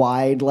 12-foot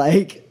wide,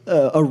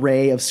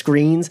 array of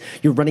screens.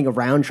 You're running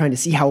around trying to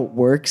see how it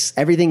works.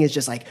 Everything is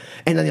just and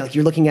then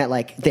you're looking at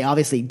they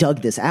obviously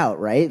dug this out,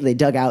 right? They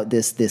dug out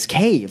this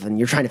cave, and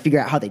you're trying to figure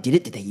out how they did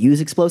it. Did they use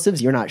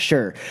explosives? You're not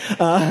sure.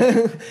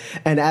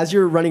 And as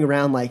you're running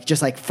around,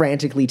 just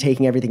frantically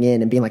taking everything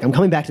in and being I'm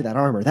coming back to that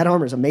armor. That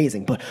armor's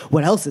amazing, but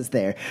what else is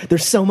there?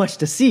 There's so much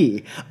to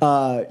see.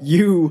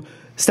 You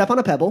step on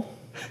a pebble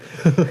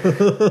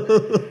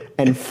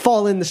and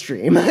fall in the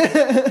stream.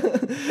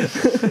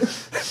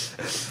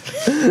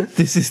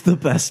 This is the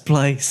best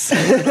place.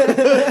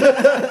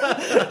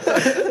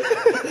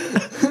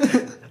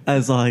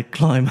 As I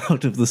climb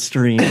out of the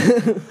stream,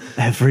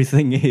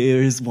 everything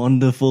here is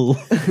wonderful.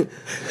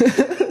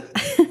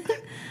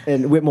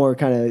 And Whitmore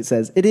kind of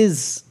says, it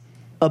is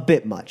a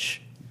bit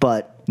much,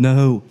 but...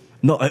 No,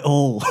 not at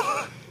all.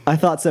 I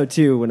thought so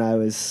too when I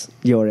was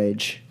your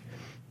age.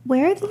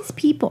 Where are these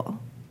people?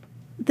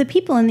 The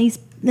people in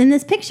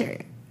this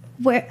picture.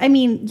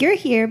 You're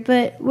here,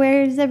 but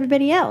where's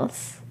everybody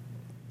else?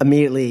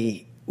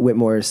 Immediately,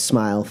 Whitmore's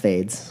smile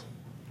fades,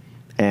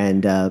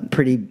 and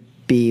Pretty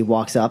Bee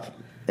walks up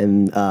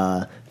and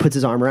puts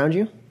his arm around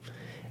you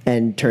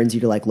and turns you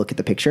to look at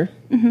the picture.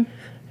 Mm-hmm.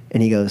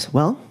 And he goes,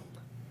 well,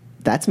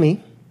 that's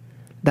me.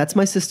 That's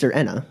my sister,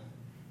 Enna.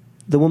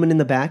 The woman in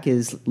the back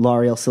is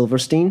L'Oreal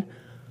Silverstein,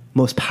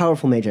 most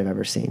powerful mage I've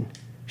ever seen.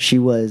 She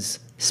was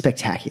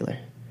spectacular.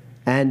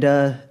 And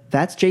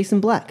that's Jason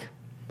Black,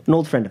 an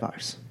old friend of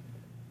ours.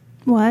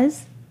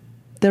 Was?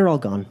 They're all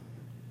gone.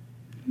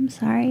 I'm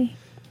sorry.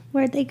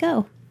 Where'd they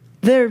go?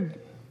 They're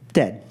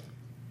dead.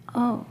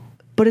 Oh,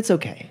 But it's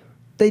okay.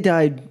 They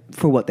died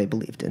for what they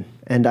believed in,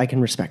 and I can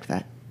respect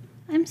that.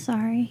 I'm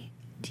sorry.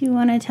 Do you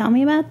want to tell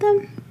me about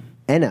them?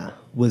 Enna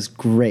was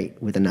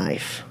great with a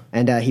knife.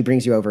 And he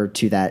brings you over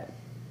to that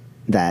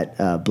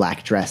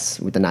black dress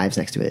with the knives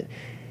next to it.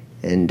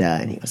 And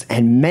he goes,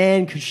 and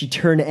man, could she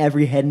turn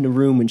every head in the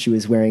room when she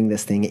was wearing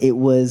this thing. It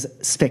was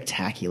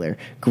spectacular.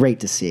 Great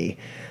to see.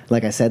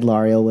 Like I said,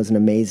 L'Oreal was an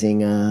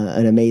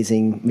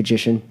amazing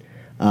magician.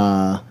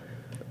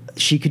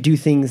 She could do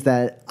things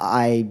that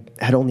I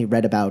had only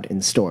read about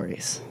in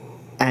stories.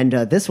 And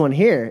this one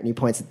here, and he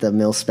points at the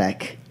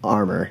mil-spec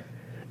armor,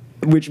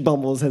 which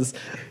Bumbles has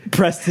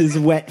pressed his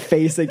wet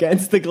face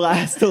against the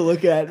glass to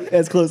look at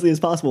as closely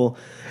as possible.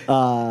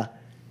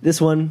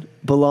 This one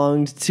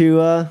belonged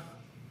to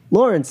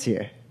Lawrence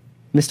here,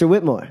 Mr.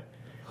 Whitmore.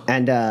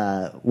 And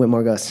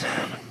Whitmore goes,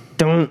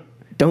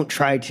 Don't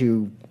try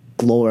to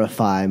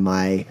glorify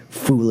my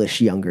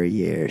foolish younger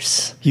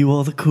years. You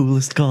are the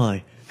coolest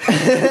guy.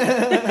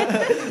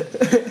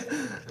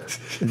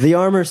 The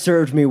armor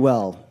served me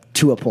well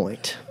to a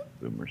point.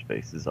 Boomer's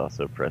face is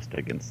also pressed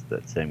against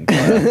that same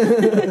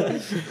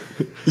glass.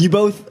 You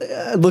both,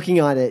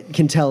 looking on it,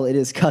 can tell it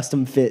is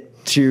custom fit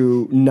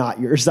to not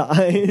your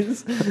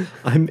size.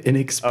 I'm Oh,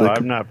 inexplicably.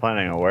 I'm not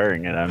planning on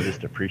wearing it. I'm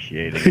just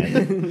appreciating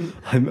it.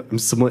 I'm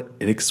somewhat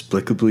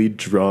inexplicably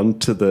drawn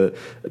to the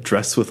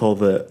dress with all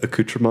the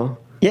accoutrement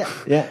Yeah.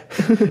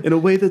 in a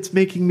way that's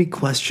making me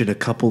question a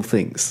couple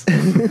things.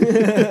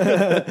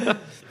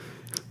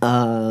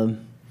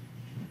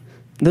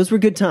 Those were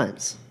good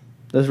times.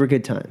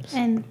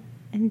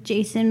 And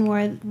Jason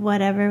wore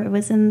whatever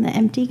was in the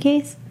empty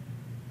case.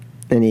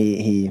 And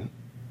he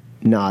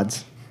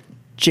nods.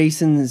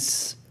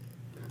 Jason's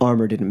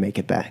armor didn't make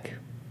it back.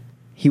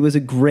 He was a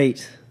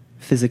great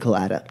physical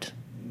adept.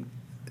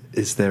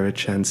 Is there a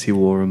chance he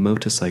wore a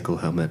motorcycle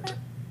helmet?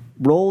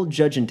 Roll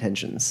judge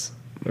intentions.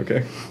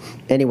 Okay.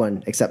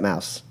 Anyone except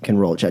Mouse can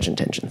roll judge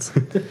intentions.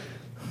 I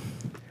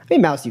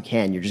mean, Mouse, you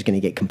can. You're just going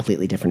to get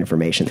completely different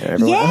information than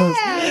everyone else.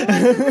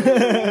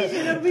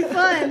 It'll be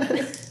fun.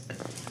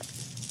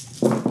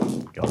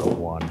 Got a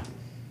 1.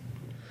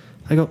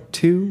 I got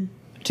 2.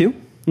 2?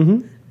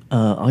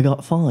 I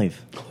got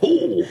 5.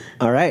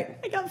 All right.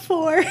 I got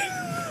 4.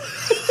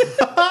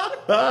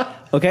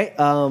 Okay.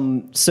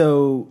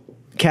 So,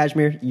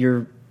 Kashmir,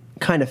 you're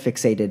kind of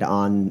fixated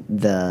on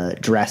the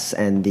dress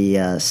and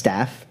the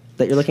staff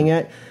that you're looking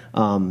at.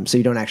 So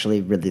you don't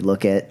actually really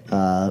look at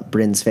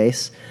Bryn's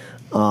face.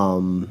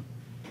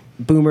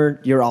 Boomer,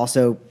 you're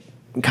also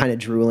kind of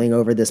drooling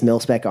over this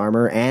mil-spec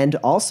armor and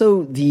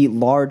also the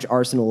large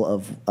arsenal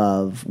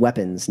of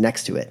weapons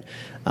next to it.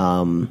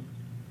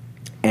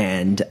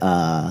 And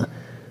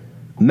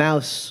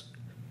Mouse,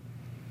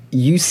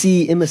 you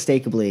see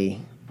unmistakably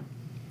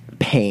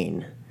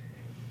pain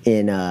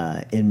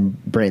in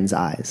Bryn's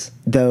eyes,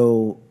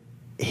 though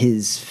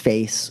his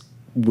face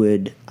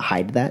would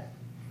hide that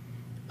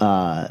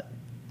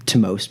to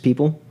most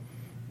people.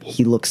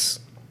 He looks,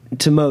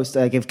 to most,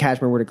 like if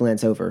Kashmir were to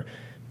glance over,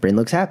 Bryn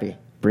looks happy.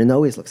 Bryn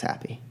always looks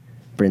happy.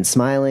 Bryn's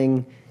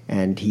smiling,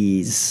 and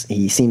he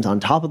seems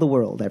on top of the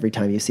world every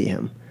time you see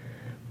him.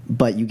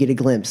 But you get a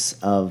glimpse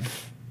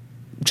of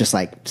just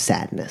like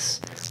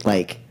sadness,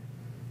 like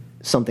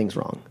something's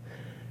wrong.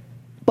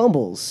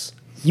 Bumbles,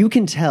 you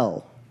can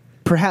tell,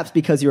 perhaps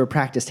because you're a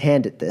practiced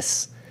hand at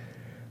this,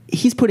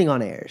 he's putting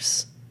on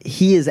airs.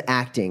 He is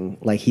acting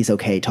like he's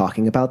okay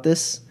talking about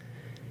this.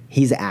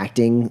 He's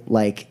acting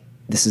like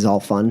this is all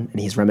fun,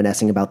 and he's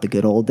reminiscing about the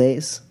good old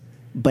days.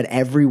 But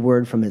every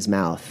word from his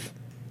mouth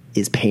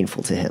is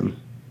painful to him,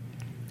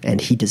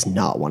 and he does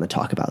not want to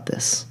talk about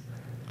this.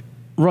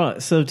 Right,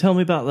 so tell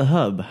me about the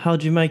hub.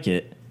 How'd you make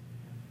it?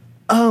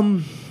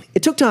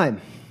 It took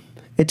time.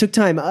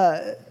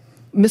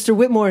 Mr.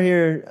 Whitmore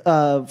here,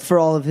 for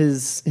all of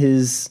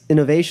his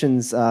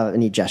innovations,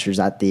 and he gestures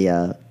at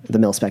the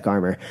mil-spec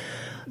armor,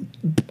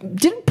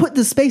 didn't put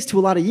the space to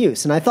a lot of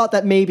use, and I thought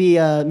that maybe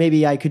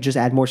I could just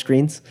add more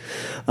screens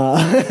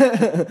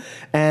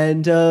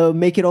and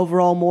make it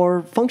overall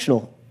more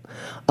functional.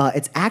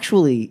 It's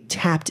actually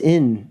tapped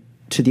in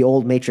to the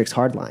old Matrix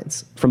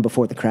hardlines from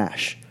before the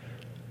crash.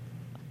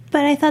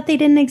 But I thought they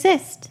didn't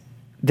exist.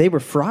 They were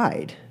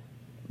fried,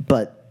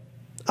 but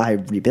I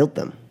rebuilt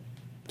them,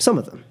 some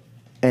of them,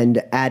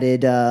 and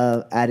added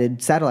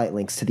satellite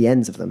links to the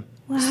ends of them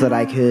so that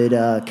I could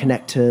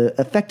connect to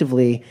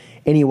effectively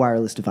any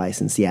wireless device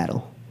in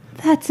Seattle.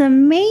 That's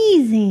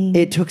amazing.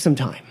 It took some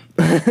time.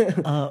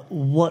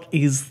 What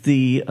is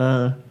the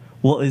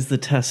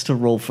test to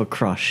roll for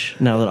Crush?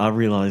 Now that I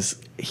realize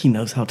he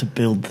knows how to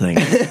build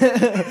things.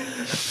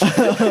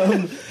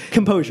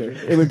 Composure.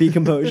 It would be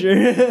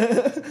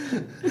composure.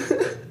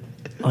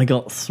 I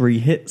got 3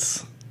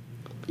 hits.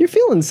 You're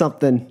feeling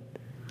something.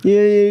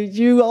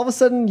 You all of a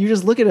sudden you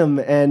just look at him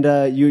and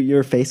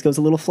your face goes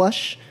a little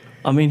flush.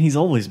 I mean, he's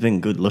always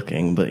been good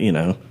looking, but you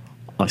know,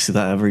 I see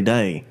that every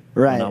day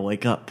Right. when I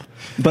wake up.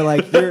 But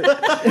like you're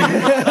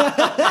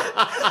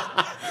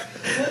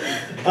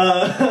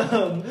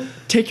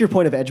take your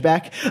point of edge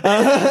back.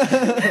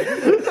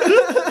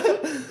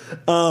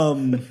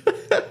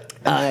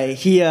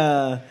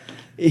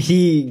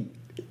 He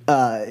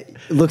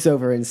looks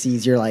over and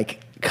sees your like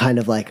kind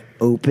of like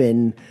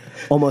open,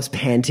 almost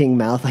panting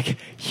mouth, like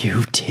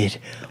you did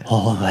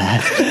all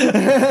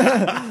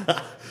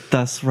that.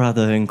 That's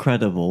rather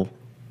incredible.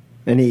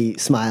 And he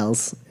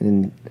smiles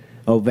and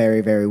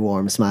very, very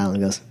warm smile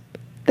and goes,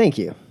 "Thank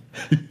you."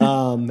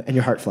 And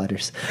your heart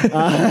flutters.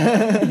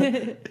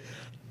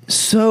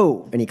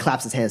 So, and he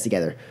claps his hands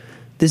together.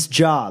 This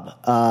job,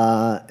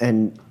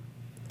 and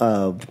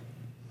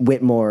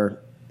Whitmore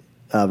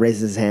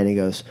raises his hand and he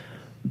goes,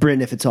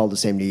 "Bryn, if it's all the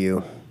same to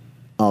you,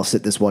 I'll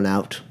sit this one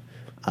out."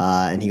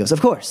 And he goes,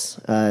 "Of course.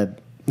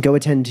 Go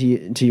attend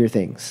to your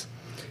things."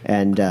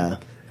 And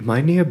Am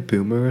I near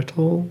Boomer at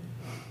all?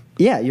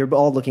 yeah, you're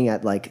all looking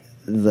at like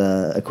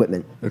the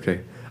equipment.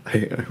 Okay.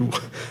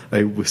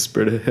 I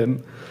whisper to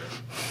him,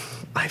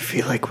 I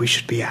feel like we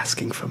should be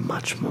asking for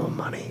much more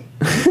money.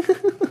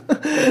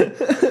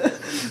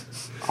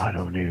 I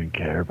don't even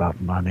care about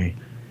money.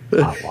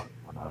 I want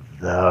one of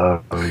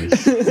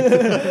those.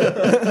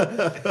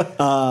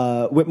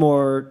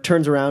 Whitmore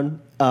turns around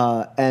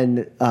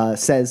and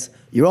says,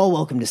 "You're all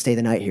welcome to stay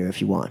the night here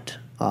if you want.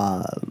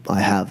 I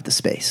have the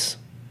space."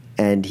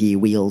 And he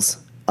wheels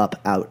up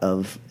out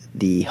of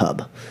the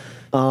hub.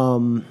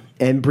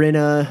 And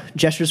Bryn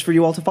gestures for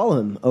you all to follow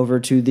him over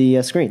to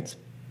the screens.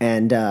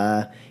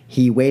 And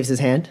he waves his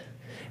hand,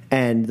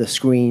 and the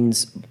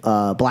screens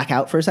black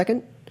out for a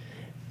second.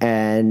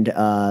 And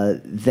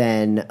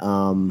then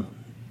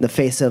the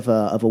face of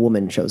a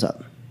woman shows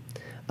up.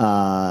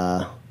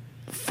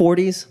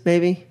 40s,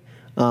 maybe.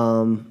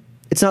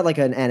 It's not like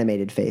an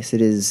animated face.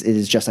 It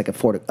is just like a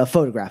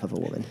photograph of a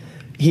woman.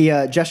 He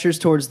gestures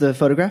towards the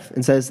photograph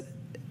and says,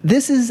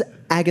 "This is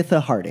Agatha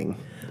Harding.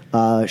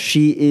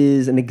 She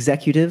is an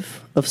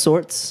executive of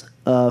sorts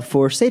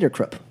for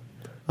Saderkrupp,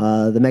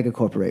 the mega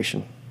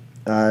corporation.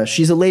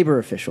 She's a labor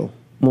official,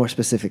 more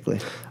specifically."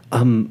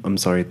 I'm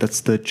sorry,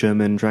 that's the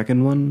German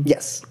dragon one?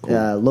 Yes.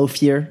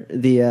 Lofir,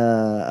 the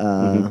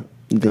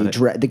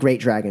great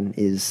dragon,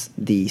 is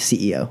the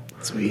CEO.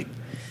 Sweet.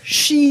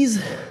 She's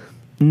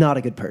not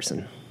a good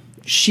person.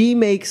 She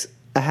makes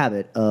a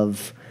habit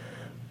of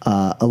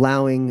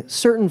allowing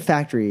certain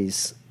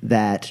factories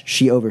that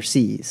she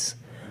oversees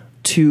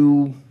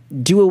to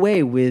do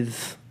away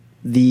with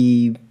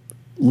the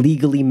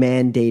legally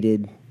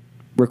mandated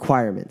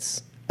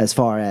requirements as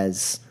far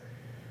as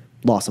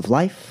loss of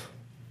life,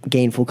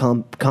 gainful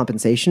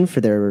compensation for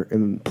their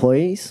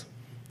employees,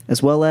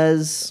 as well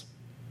as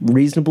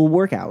reasonable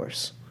work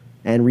hours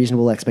and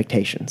reasonable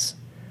expectations.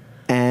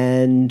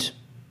 And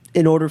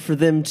in order for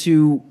them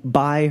to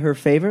buy her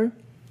favor,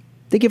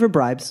 they give her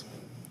bribes,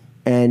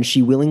 and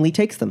she willingly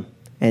takes them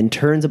and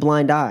turns a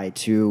blind eye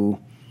to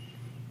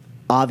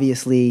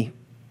obviously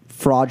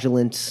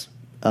fraudulent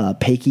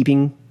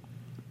paykeeping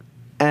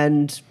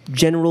and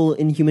general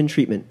inhuman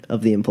treatment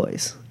of the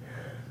employees.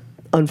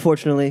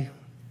 Unfortunately,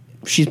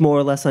 she's more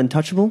or less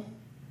untouchable.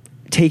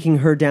 Taking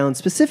her down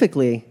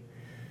specifically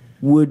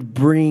would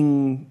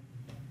bring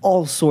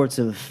all sorts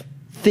of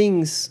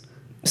things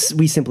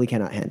we simply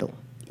cannot handle,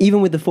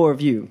 even with the four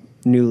of you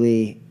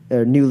newly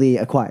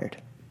acquired.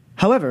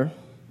 However,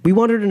 we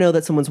want her to know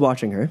that someone's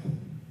watching her,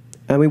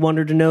 and we want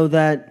her to know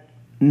that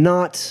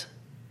not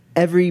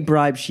every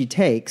bribe she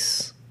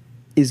takes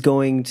is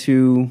going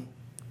to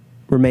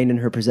remain in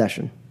her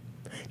possession.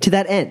 To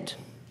that end,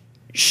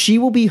 she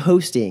will be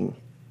hosting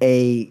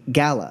a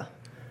gala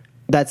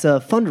that's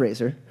a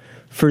fundraiser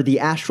for the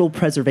Astral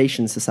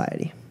Preservation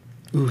Society.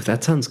 Ooh,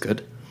 that sounds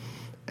good.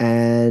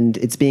 And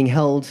it's being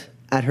held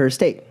at her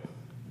estate.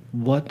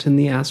 What in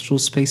the astral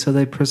space are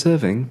they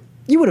preserving?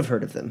 You would have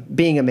heard of them,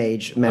 being a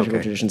mage, magical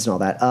Okay. traditions and all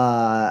that.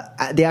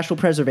 The Astral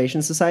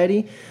Preservation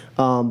Society,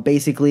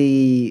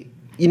 basically,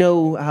 you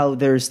know how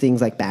there's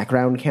things like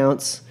background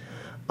counts?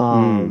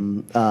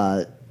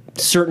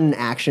 Certain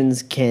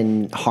actions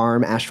can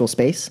harm astral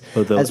space.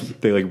 Oh,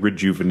 they like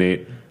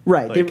rejuvenate.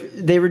 Right, Like,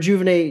 they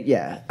rejuvenate,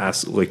 yeah.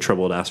 like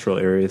troubled astral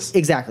areas.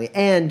 Exactly.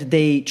 And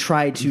they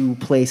try to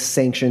place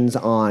sanctions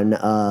on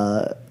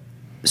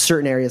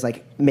certain areas,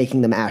 like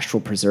making them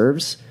astral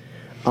preserves.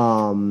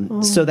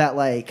 So that,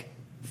 like,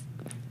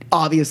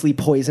 obviously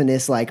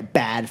poisonous, like,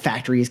 bad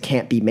factories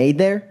can't be made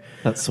there.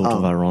 That's sort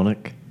of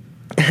ironic.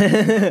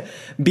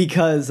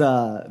 because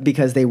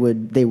they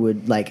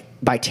would like,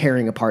 by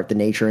tearing apart the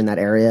nature in that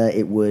area,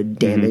 it would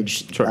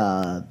damage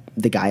Sure.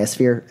 the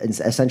Gaia-sphere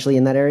essentially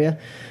in that area.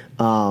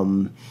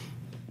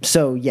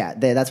 So yeah,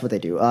 that's what they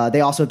do.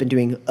 They also have been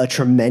doing a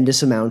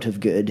tremendous amount of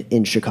good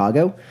in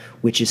Chicago,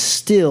 which is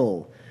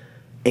still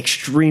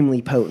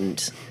extremely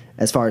potent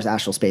as far as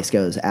astral space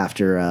goes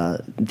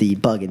after the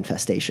bug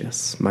infestation.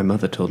 My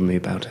mother told me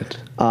about it.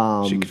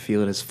 She could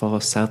feel it as far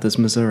south as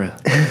Missouri.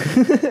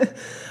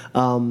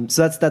 So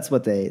that's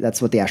what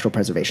the Astral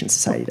Preservation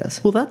Society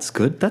does. Well, that's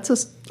good.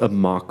 That's a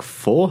mark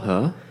for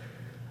her.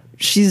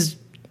 She's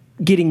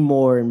getting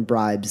more in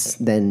bribes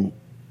than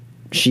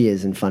she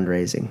is in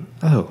fundraising.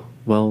 Oh,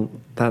 well,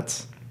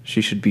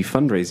 she should be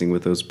fundraising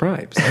with those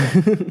bribes.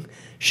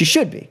 She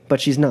should be,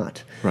 but she's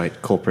not. Right,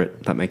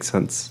 culprit. That makes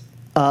sense.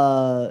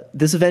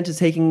 This event is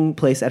taking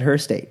place at her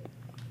estate.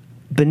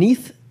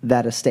 Beneath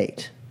that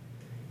estate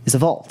is a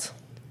vault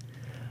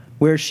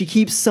where she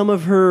keeps some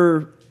of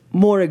her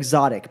more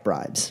exotic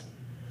bribes.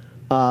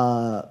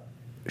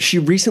 She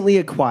recently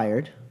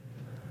acquired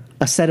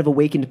a set of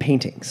awakened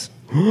paintings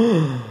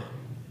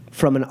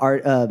from an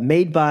art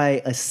made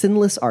by a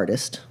sinless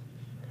artist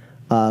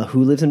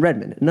who lives in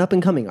Redmond, an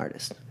up-and-coming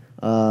artist.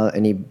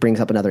 And he brings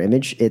up another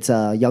image. It's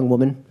a young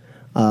woman,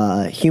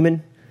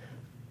 human.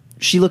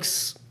 She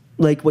looks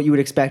like what you would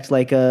expect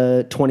like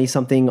a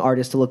 20-something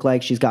artist to look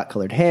like. She's got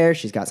colored hair.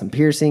 She's got some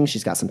piercings.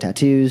 She's got some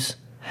tattoos.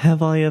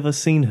 Have I ever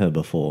seen her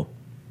before?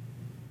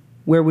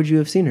 Where would you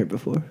have seen her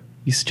before?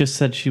 You just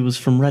said she was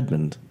from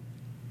Redmond.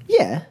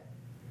 Yeah.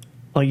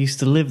 I used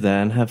to live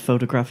there and have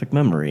photographic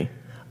memory.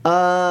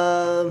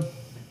 No,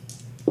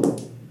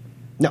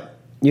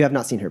 you have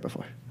not seen her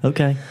before.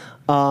 Okay.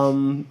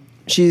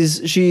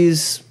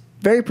 She's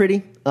very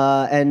pretty,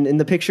 and in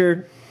the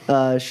picture,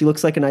 she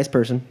looks like a nice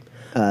person.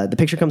 The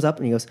picture comes up,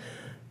 and he goes,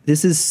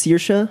 "This is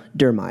Saoirse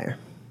Dermeyer.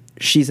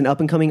 She's an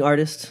up-and-coming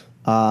artist.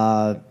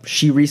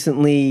 She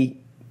recently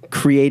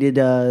created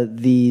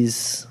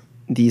these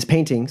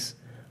paintings,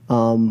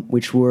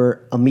 which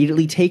were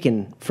immediately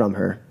taken from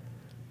her.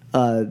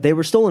 They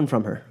were stolen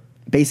from her.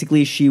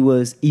 Basically, she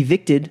was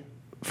evicted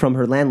from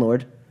her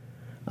landlord,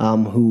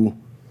 who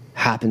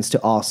happens to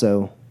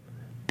also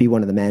be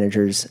one of the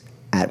managers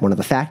at one of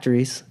the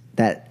factories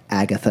that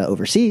Agatha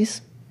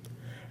oversees.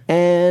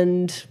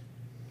 And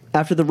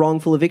after the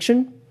wrongful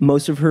eviction,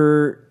 most of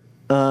her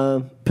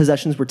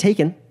possessions were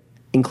taken,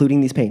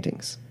 including these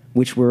paintings,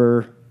 which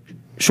were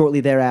shortly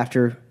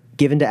thereafter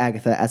given to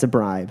Agatha as a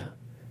bribe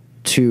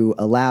to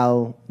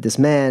allow this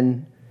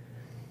man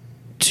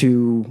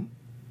to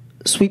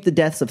sweep the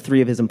deaths of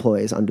 3 of his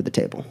employees under the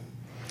table."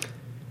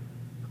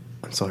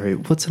 I'm sorry,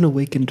 what's an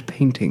awakened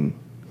painting?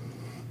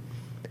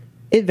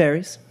 It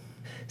varies.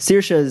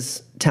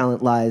 Saoirse's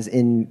talent lies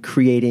in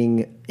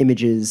creating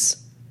images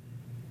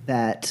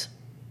that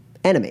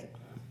animate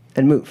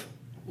and move.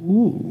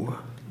 Ooh.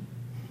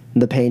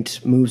 The paint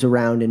moves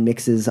around and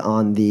mixes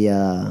on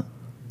the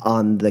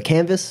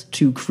canvas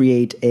to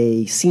create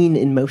a scene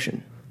in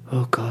motion.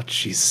 Oh God,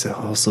 she's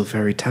also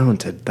very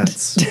talented.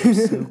 That's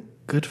so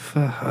good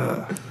for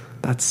her.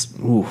 That's,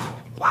 ooh,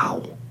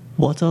 wow.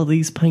 What are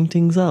these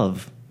paintings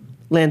of?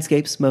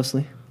 Landscapes,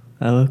 mostly.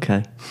 Oh,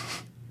 okay.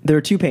 There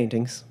are 2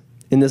 paintings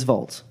in this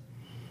vault.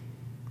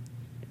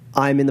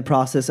 I'm in the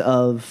process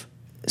of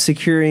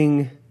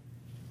securing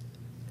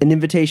an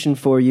invitation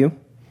for you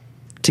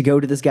to go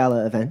to this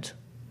gala event,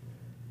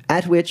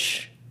 at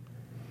which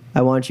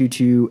I want you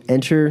to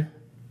enter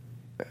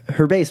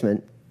her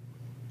basement,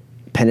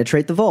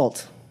 penetrate the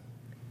vault,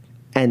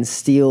 and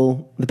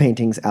steal the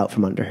paintings out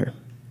from under her.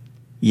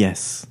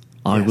 Yes,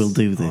 I Yes. will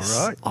do this.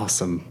 All right.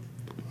 Awesome.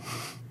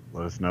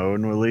 Let us know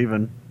when we're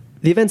leaving.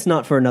 The event's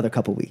not for another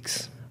couple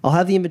weeks. I'll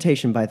have the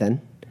invitation by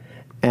then,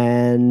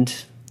 and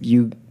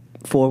you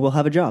 4 will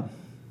have a job.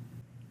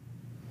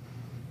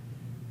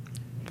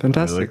 I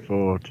Fantastic. look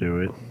forward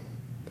to it.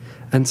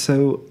 And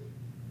so,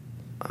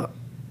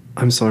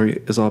 I'm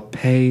sorry, is our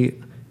pay,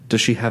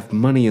 does she have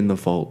money in the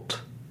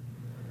vault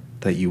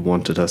that you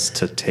wanted us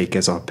to take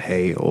as our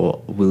pay,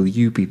 or will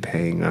you be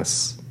paying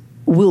us?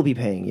 We'll be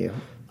paying you.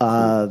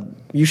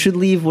 You should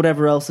leave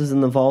whatever else is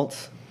in the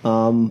vault.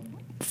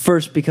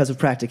 First, because of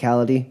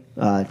practicality,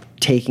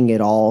 taking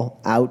it all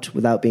out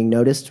without being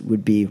noticed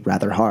would be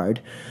rather hard.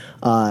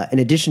 In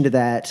addition to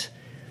that,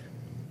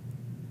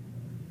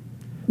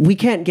 we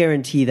can't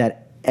guarantee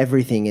that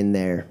everything in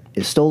there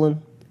is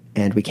stolen,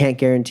 and we can't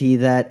guarantee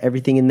that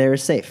everything in there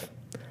is safe.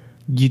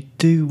 You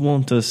do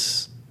want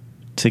us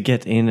to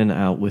get in and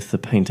out with the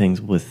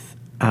paintings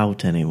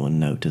without anyone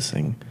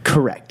noticing.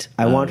 Correct.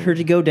 I want her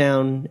to go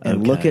down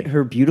and look okay. at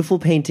her beautiful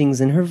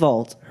paintings in her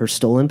vault, her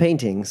stolen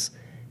paintings,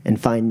 and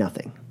find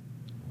nothing.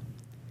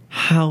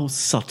 How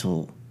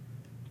subtle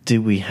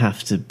do we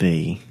have to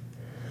be?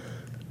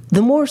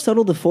 The more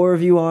subtle the 4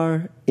 of you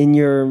are in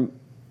your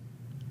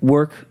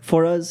work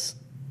for us,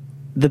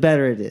 the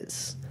better it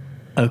is.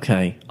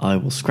 Okay, I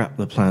will scrap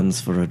the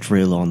plans for a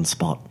drill on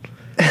spot.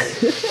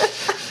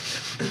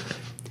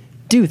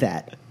 Do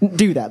that.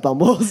 Do that,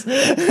 Bumbles.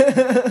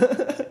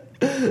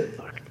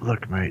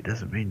 Look, mate,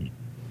 doesn't mean you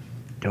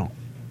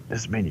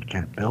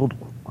can't build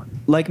one.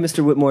 Like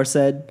Mr. Whitmore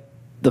said,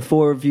 the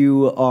 4 of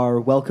you are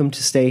welcome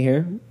to stay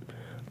here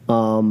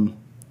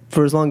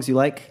for as long as you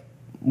like.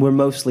 We're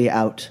mostly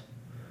out,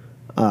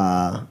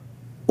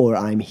 or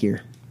I'm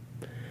here.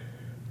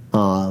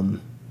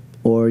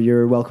 Or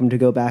you're welcome to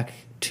go back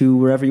to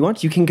wherever you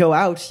want. You can go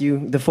out.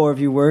 The 4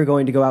 of you were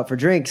going to go out for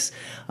drinks,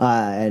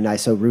 and I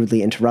so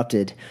rudely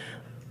interrupted.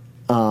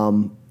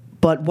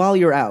 But while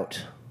you're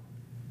out,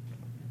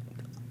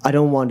 I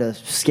don't want to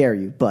scare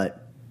you,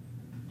 but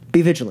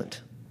be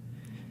vigilant.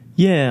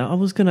 Yeah, I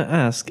was going to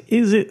ask,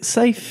 is it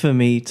safe for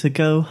me to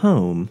go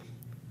home?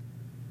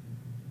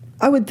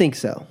 I would think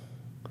so.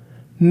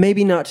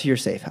 Maybe not to your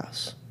safe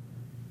house.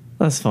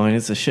 That's fine,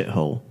 it's a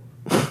shithole.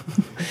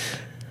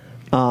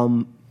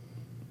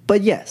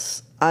 But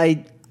yes,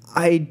 I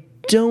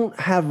don't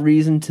have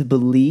reason to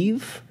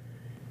believe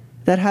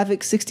that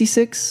Havoc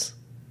 66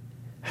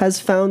 has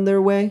found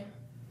their way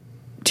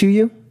to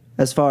you,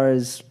 as far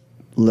as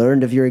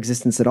learned of your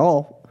existence at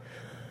all.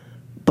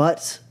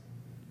 But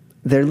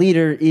their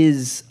leader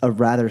is a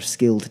rather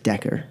skilled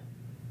decker,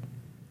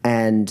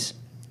 and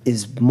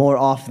is more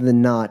often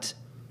than not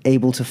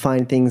able to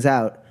find things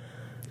out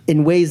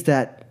in ways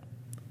that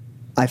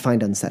I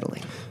find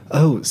unsettling.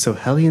 Oh, so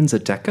Helion's a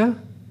Deca?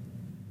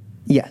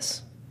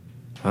 Yes.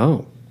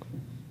 Oh.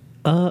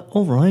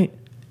 All right.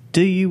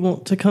 Do you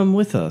want to come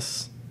with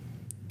us?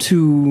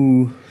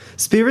 To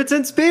Spirits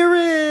and Spirits!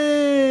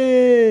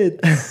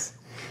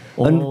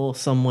 Or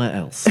somewhere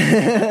else?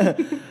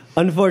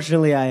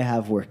 Unfortunately, I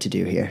have work to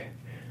do here.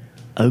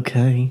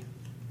 Okay.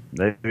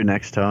 Maybe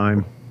next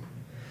time.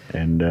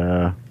 And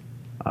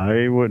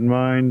I wouldn't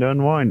mind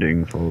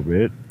unwinding for a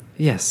bit.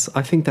 Yes,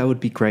 I think that would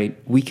be great.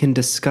 We can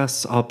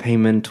discuss our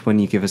payment when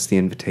you give us the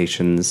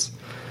invitations.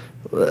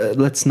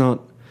 Let's not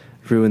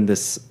ruin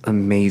this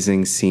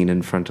amazing scene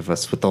in front of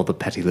us with all the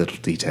petty little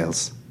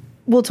details.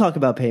 We'll talk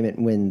about payment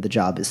when the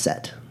job is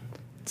set.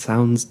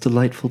 Sounds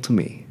delightful to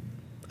me.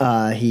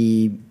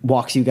 He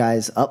walks you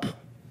guys up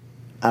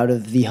out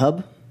of the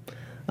hub,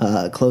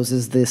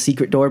 closes the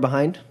secret door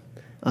behind,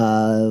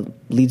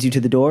 leads you to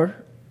the door,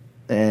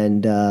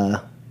 and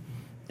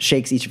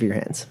shakes each of your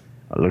hands.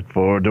 I look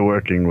forward to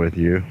working with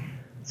you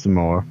some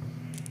more.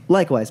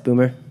 Likewise,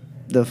 Boomer.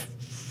 The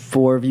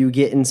four of you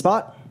get in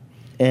spot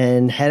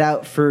and head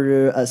out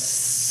for a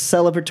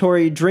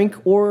celebratory drink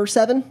or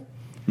 7.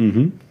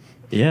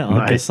 Yeah,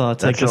 I guess I'll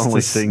take That's us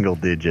only to single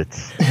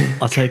digits.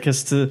 I'll take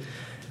us to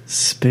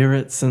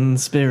Spirits and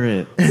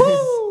Spirit.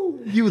 Woo!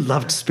 You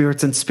loved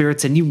Spirits and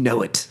Spirits, and you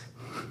know it.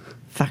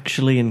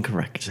 Factually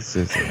incorrect. This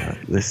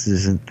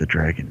isn't the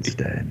Dragon's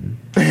Den.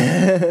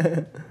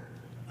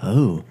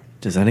 Oh,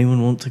 does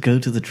anyone want to go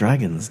to the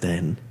Dragon's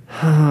Den?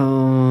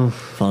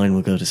 Fine,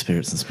 we'll go to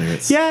Spirits and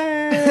Spirits.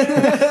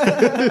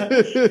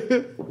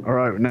 All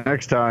right,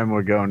 next time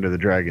we're going to the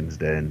Dragon's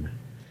Den.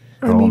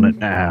 Calling it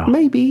now.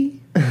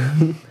 Maybe.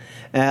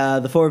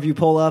 The four of you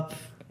pull up,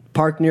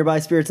 park nearby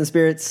Spirits and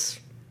Spirits.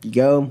 You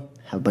go,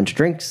 have a bunch of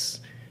drinks,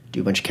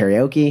 do a bunch of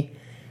karaoke.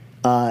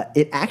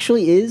 It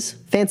actually is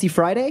Fancy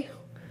Friday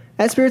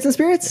at Spirits and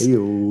Spirits.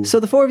 Hey-yo.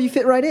 So the four of you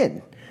fit right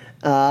in.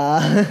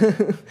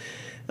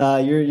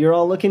 You're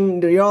all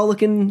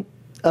looking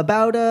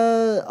about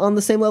on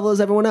the same level as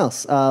everyone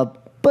else,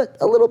 but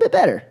a little bit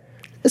better,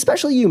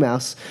 especially you,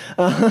 Mouse,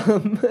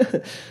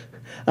 because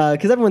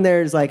everyone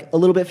there is like a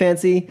little bit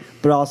fancy,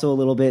 but also a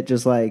little bit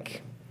just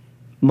like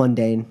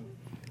mundane.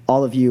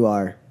 All of you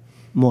are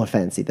more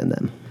fancy than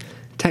them.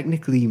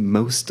 Technically,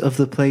 most of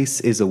the place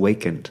is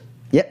awakened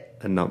Yep.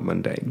 and not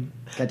mundane.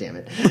 God damn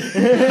it.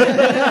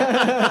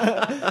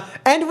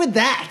 And with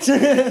that,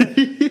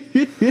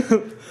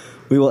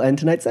 we will end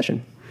tonight's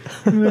session.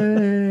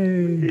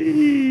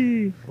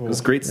 It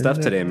was great stuff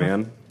today,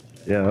 man.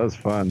 Yeah, that was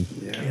fun.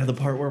 Yeah, the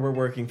part where we're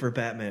working for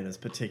Batman is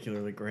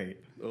particularly great.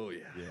 Oh,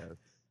 yeah.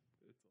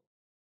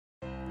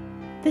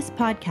 This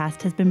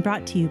podcast has been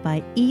brought to you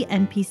by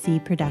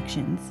ENPC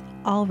Productions,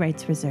 all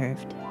rights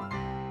reserved.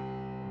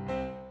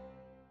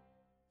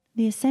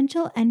 The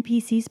Essential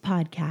NPCs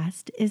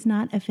podcast is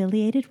not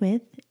affiliated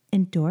with,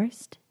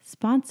 endorsed,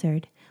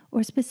 sponsored,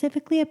 or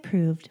specifically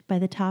approved by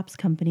the Topps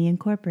Company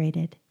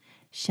Incorporated.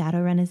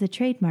 Shadowrun is a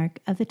trademark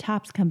of the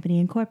Topps Company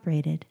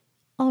Incorporated.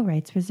 All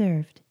rights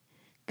reserved.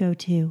 Go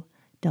to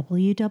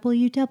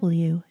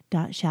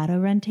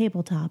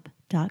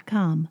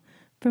www.shadowruntabletop.com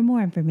for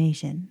more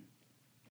information.